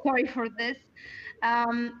 So very sorry for this.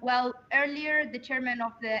 Well, earlier the chairman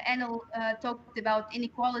of the Enel talked about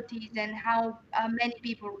inequalities and how many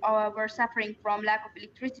people were suffering from lack of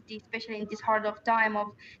electricity, especially in this hard of time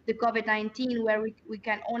of the COVID-19, where we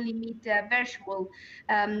can only meet virtual.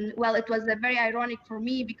 Well, it was very ironic for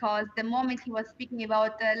me, because the moment he was speaking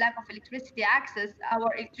about the lack of electricity access,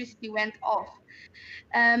 our electricity went off.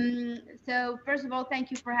 So first of all,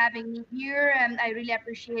 thank you for having me here. I really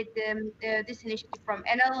appreciate this initiative from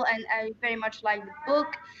Enel, and I very much like the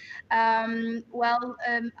book. I've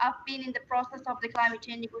been in the process of the climate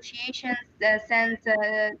change negotiations since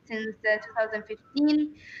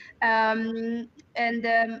 2015, and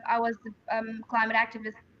I was a climate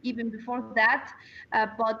activist even before that,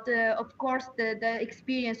 but of course the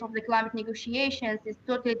experience of the climate negotiations is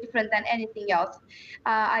totally different than anything else.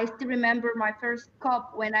 I still remember my first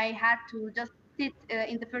COP, when I had to just sit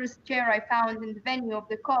in the first chair I found in the venue of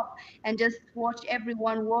the COP and just watch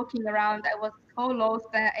everyone walking around. I was so lost.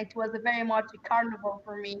 It was a very much a carnival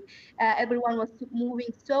for me. Everyone was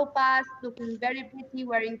moving so fast, looking very pretty,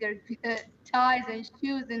 wearing their ties and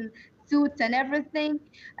shoes and suits and everything.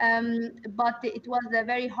 But it was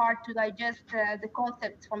very hard to digest the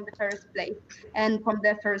concepts from the first place and from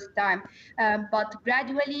the first time. But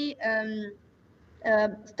gradually,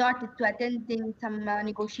 started to attending some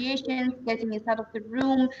negotiations, getting inside of the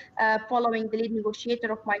room, following the lead negotiator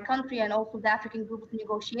of my country and also the African group of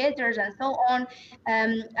negotiators and so on.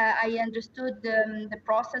 I understood the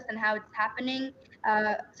process and how it's happening.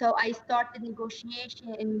 So I started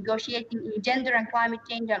negotiating in gender and climate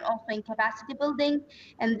change and also in capacity building.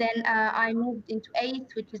 And then I moved into ACE,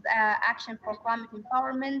 which is Action for Climate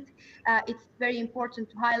Empowerment. It's very important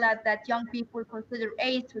to highlight that young people consider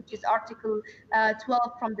ACE, which is Article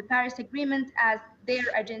 12 from the Paris Agreement, as their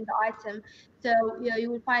agenda item. So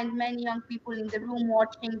you will find many young people in the room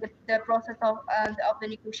watching the process of the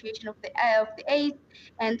negotiation of the ACE.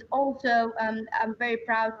 And also, I'm very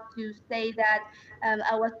proud to say that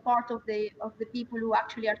I was part of the people who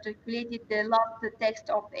actually articulated the last text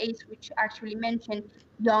of the ACE, which actually mentioned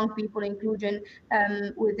young people inclusion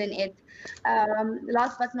within it.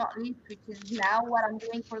 Last but not least, which is now what I'm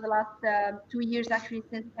doing for the last 2 years, actually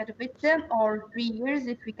since Katowice, or 3 years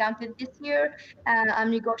if we counted this year.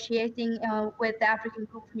 I'm negotiating with the African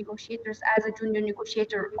group of negotiators as a junior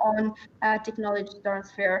negotiator on technology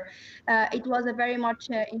transfer. It was a very much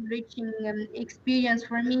enriching experience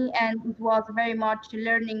for me, and it was very much a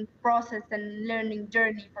learning process and learning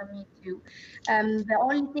journey for me too. The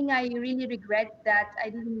only thing I really regret that I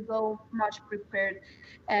didn't go much prepared.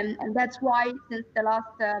 And that's why since the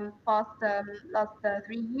last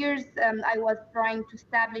 3 years, I was trying to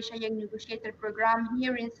establish a young negotiator program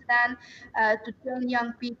here in Sudan to train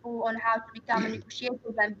young people on how to become a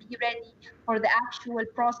negotiator and be ready for the actual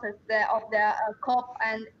process of the COP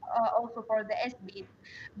and also for the SB.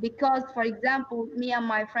 Because, for example, me and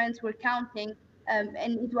my friends were counting, and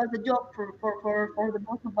it was a joke for the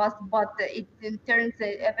both of us, but it turns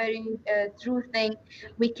a very true thing.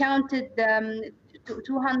 We counted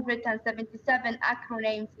 277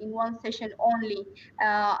 acronyms in one session only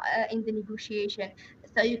in the negotiation.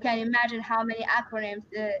 So you can imagine how many acronyms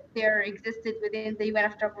there existed within the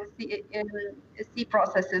UNFCCC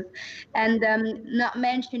processes, and not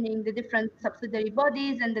mentioning the different subsidiary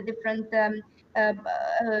bodies and the different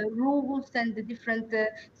rules and the different.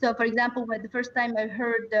 So, for example, when the first time I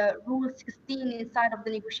heard Rule 16 inside of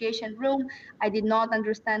the negotiation room, I did not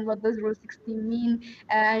understand what does Rule 16 mean,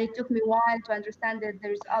 and it took me a while to understand that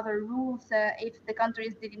there's other rules. If the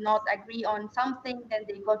countries did not agree on something, then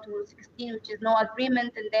they go to Rule 16, which is no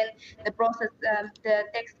agreement, and then the process, the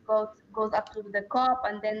text goes up to the COP,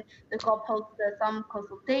 and then the COP holds some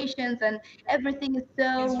consultations, and everything is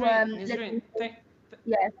so.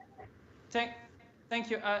 Yes. Thank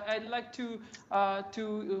you. I'd like to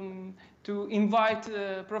invite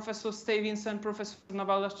Professor Davies and Professor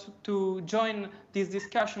Navala to join this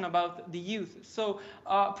discussion about the youth. So,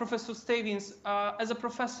 Professor Davies, as a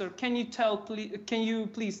professor, can you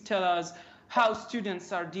please tell us how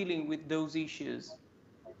students are dealing with those issues?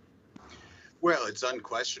 Well, it's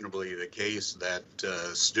unquestionably the case that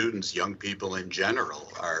students, young people in general,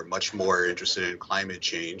 are much more interested in climate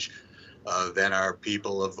change than are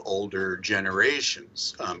people of older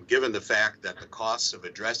generations. Given the fact that the costs of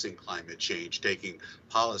addressing climate change, taking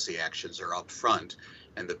policy actions, are up front,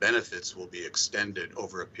 and the benefits will be extended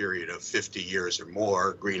over a period of 50 years or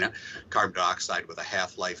more, carbon dioxide with a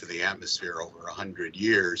half-life in the atmosphere over 100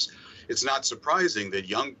 years, it's not surprising that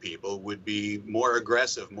young people would be more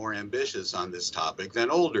aggressive, more ambitious on this topic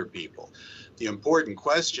than older people. The important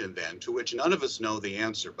question then, to which none of us know the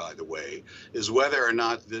answer, by the way, is whether or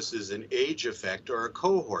not this is an age effect or a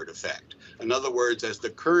cohort effect. In other words, as the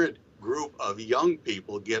current group of young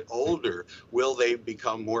people get older, will they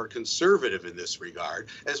become more conservative in this regard,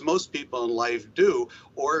 as most people in life do,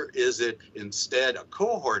 or is it instead a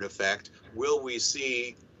cohort effect? Will we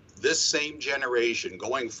see this same generation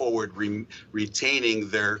going forward retaining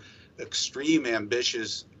their extreme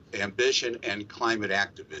ambition and climate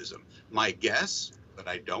activism? My guess, but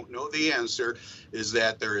I don't know the answer, is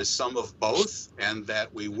that there is some of both, and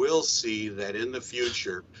that we will see that in the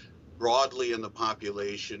future, broadly in the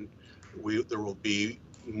population, there will be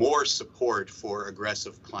more support for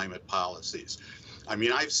aggressive climate policies. I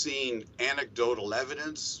mean, I've seen anecdotal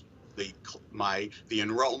evidence the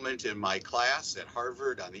enrollment in my class at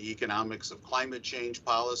Harvard on the economics of climate change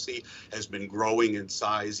policy has been growing in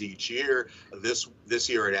size each year. This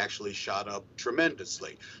year it actually shot up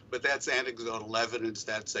tremendously. But that's anecdotal evidence.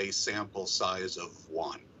 That's a sample size of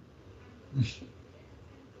 1.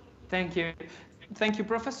 Thank you. Thank you.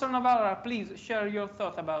 Professor Navarra, please share your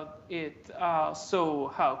thought about it.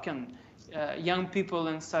 So how can young people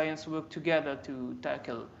and science work together to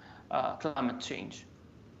tackle climate change?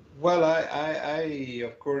 Well, I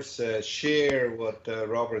of course share what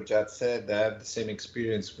Robert just said. I have the same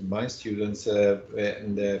experience with my students,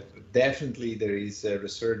 and definitely there is a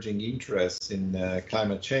resurging interest in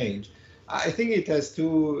climate change. I think it has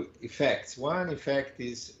 2 effects. One effect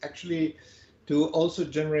is actually to also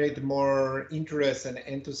generate more interest and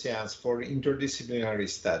enthusiasm for interdisciplinary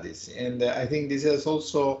studies. And I think this has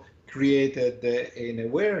also created an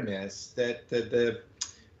awareness that the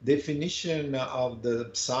definition of the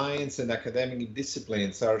science and academic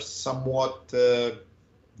disciplines are somewhat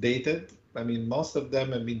dated. I mean, most of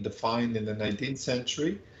them have been defined in the 19th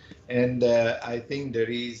century. And I think there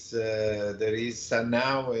is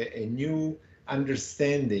now a new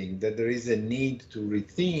understanding that there is a need to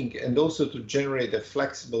rethink and also to generate a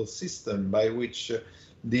flexible system by which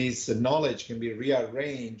this knowledge can be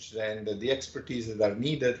rearranged and the expertise that are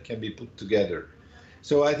needed can be put together.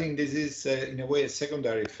 So I think this is in a way a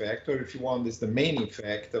secondary effect, or if you want, is the main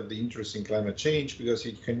effect of the interest in climate change, because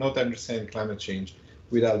you cannot understand climate change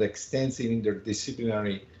without extensive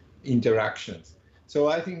interdisciplinary interactions. So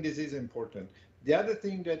I think this is important. The other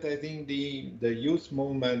thing that I think the youth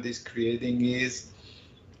movement is creating is,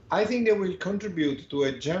 I think they will contribute to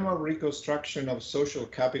a general reconstruction of social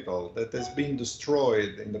capital that has been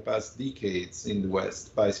destroyed in the past decades in the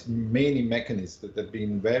West by many mechanisms that have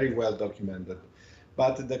been very well documented.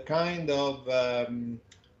 But the kind of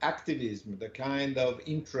activism, the kind of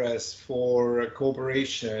interest for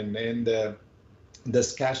cooperation and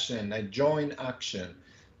discussion and joint action,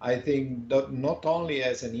 I think that not only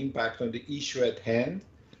has an impact on the issue at hand,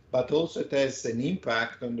 but also it has an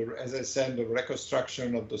impact on the, as I said, the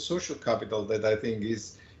reconstruction of the social capital that I think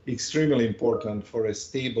is extremely important for a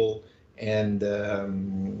stable and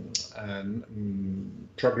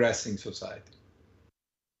progressing society.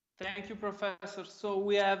 Thank you, Professor. So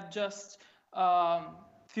we have just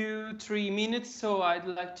 2-3 minutes. So I'd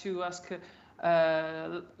like to ask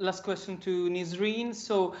last question to Nisreen.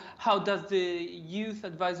 So how does the Youth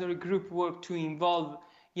Advisory Group work to involve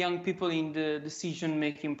young people in the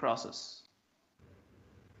decision-making process?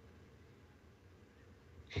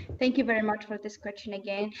 Thank you very much for this question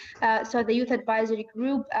again. So the Youth Advisory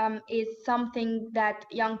Group is something that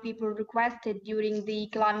young people requested during the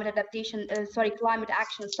Climate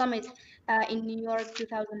Action Summit in New York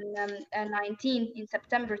 2019, in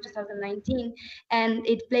September 2019, and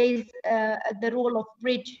it plays the role of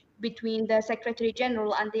bridge between the Secretary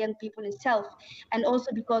General and the young people itself, and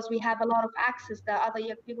also because we have a lot of access that other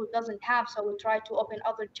young people doesn't have, so we try to open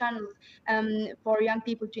other channels for young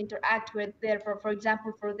people to interact with their, for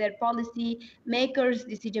example, for their policy makers,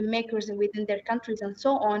 decision makers within their countries and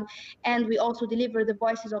so on. And we also deliver the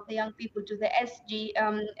voices of the young people to the SG,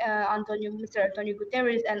 Mr. Antonio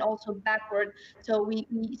Guterres, and also backward. So we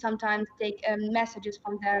sometimes take messages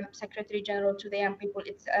from the Secretary General to the young people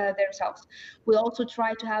themselves. We also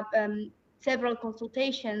try to have several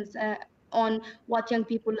consultations on what young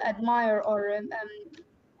people admire or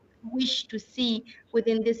wish to see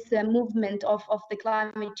within this movement of the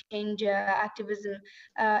climate change activism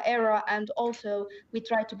era, and also we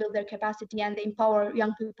try to build their capacity and empower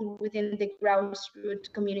young people within the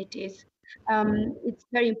grassroots communities. It's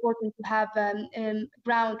very important to have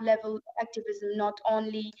ground level activism, not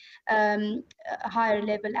only higher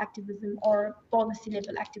level activism or policy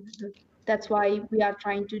level activism. That's why we are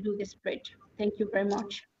trying to do this bridge. Thank you very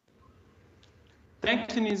much.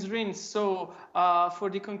 Thank you, Nisreen. So for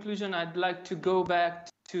the conclusion, I'd like to go back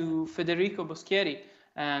to Federico Boscheri,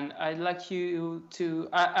 and I'd like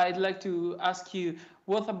to ask you,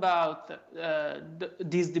 what about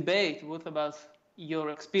this debate? What about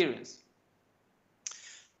your experience?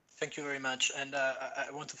 Thank you very much, and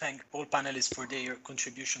I want to thank all panelists for their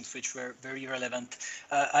contributions, which were very relevant.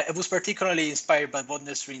 I was particularly inspired by what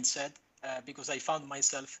Nisreen said, because I found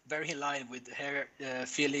myself very in line with her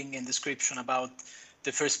feeling and description about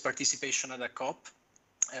the first participation at a COP.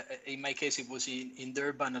 In my case, it was in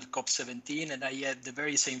Durban at COP17, and I had the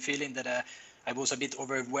very same feeling that I was a bit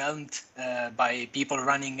overwhelmed by people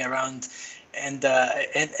running around, and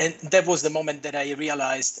that was the moment that I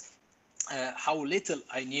realized how little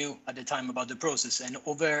I knew at the time about the process. And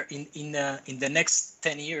over in the next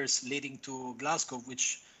 10 years leading to Glasgow,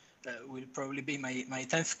 which will probably be my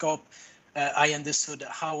 10th COP, I understood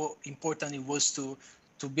how important it was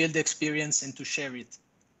to build experience and to share it.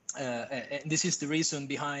 And this is the reason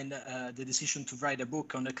behind the decision to write a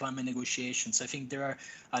book on the climate negotiations. I think there are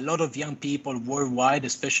a lot of young people worldwide,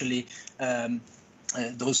 especially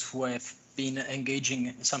those who have been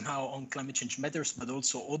engaging somehow on climate change matters, but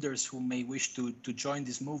also others who may wish to join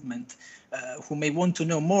this movement, who may want to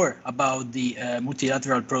know more about the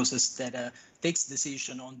multilateral process that takes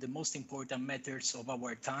decision on the most important matters of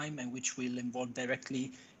our time and which will involve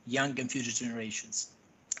directly young and future generations.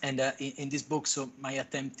 And in this book, so my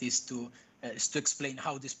attempt is to explain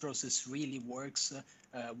how this process really works,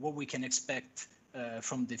 what we can expect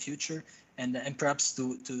from the future, and perhaps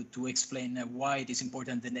to explain why it is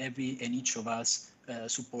important that every and each of us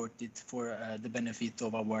support it for the benefit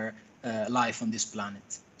of our life on this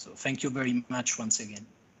planet. So thank you very much once again.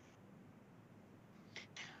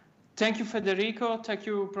 Thank you, Federico. Thank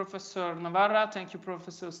you, Professor Navarra. Thank you,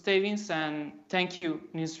 Professor Stevens, and thank you,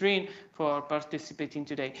 Nisreen, for participating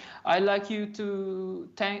today. I'd like to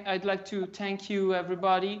thank you,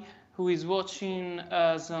 everybody who is watching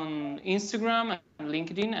us on Instagram and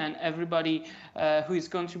LinkedIn, and everybody who is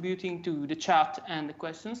contributing to the chat and the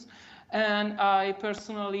questions. And I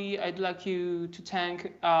personally, I'd like to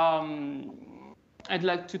thank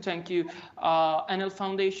you, Enel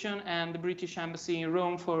Foundation and the British Embassy in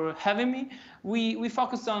Rome for having me. We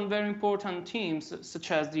focused on very important themes,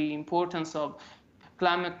 such as the importance of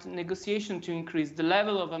climate negotiation to increase the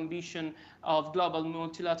level of ambition of global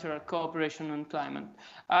multilateral cooperation on climate.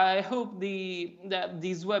 I hope that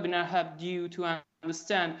this webinar helped you to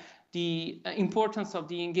understand the importance of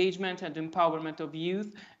the engagement and empowerment of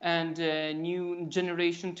youth and new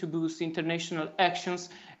generation to boost international actions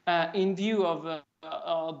in view of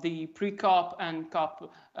the pre-COP and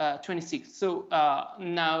COP 26. So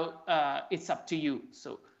now it's up to you.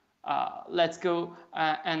 So let's go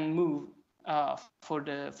and move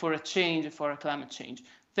for a change, for a climate change.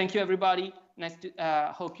 Thank you, everybody. Nice to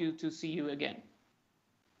hope to see you again.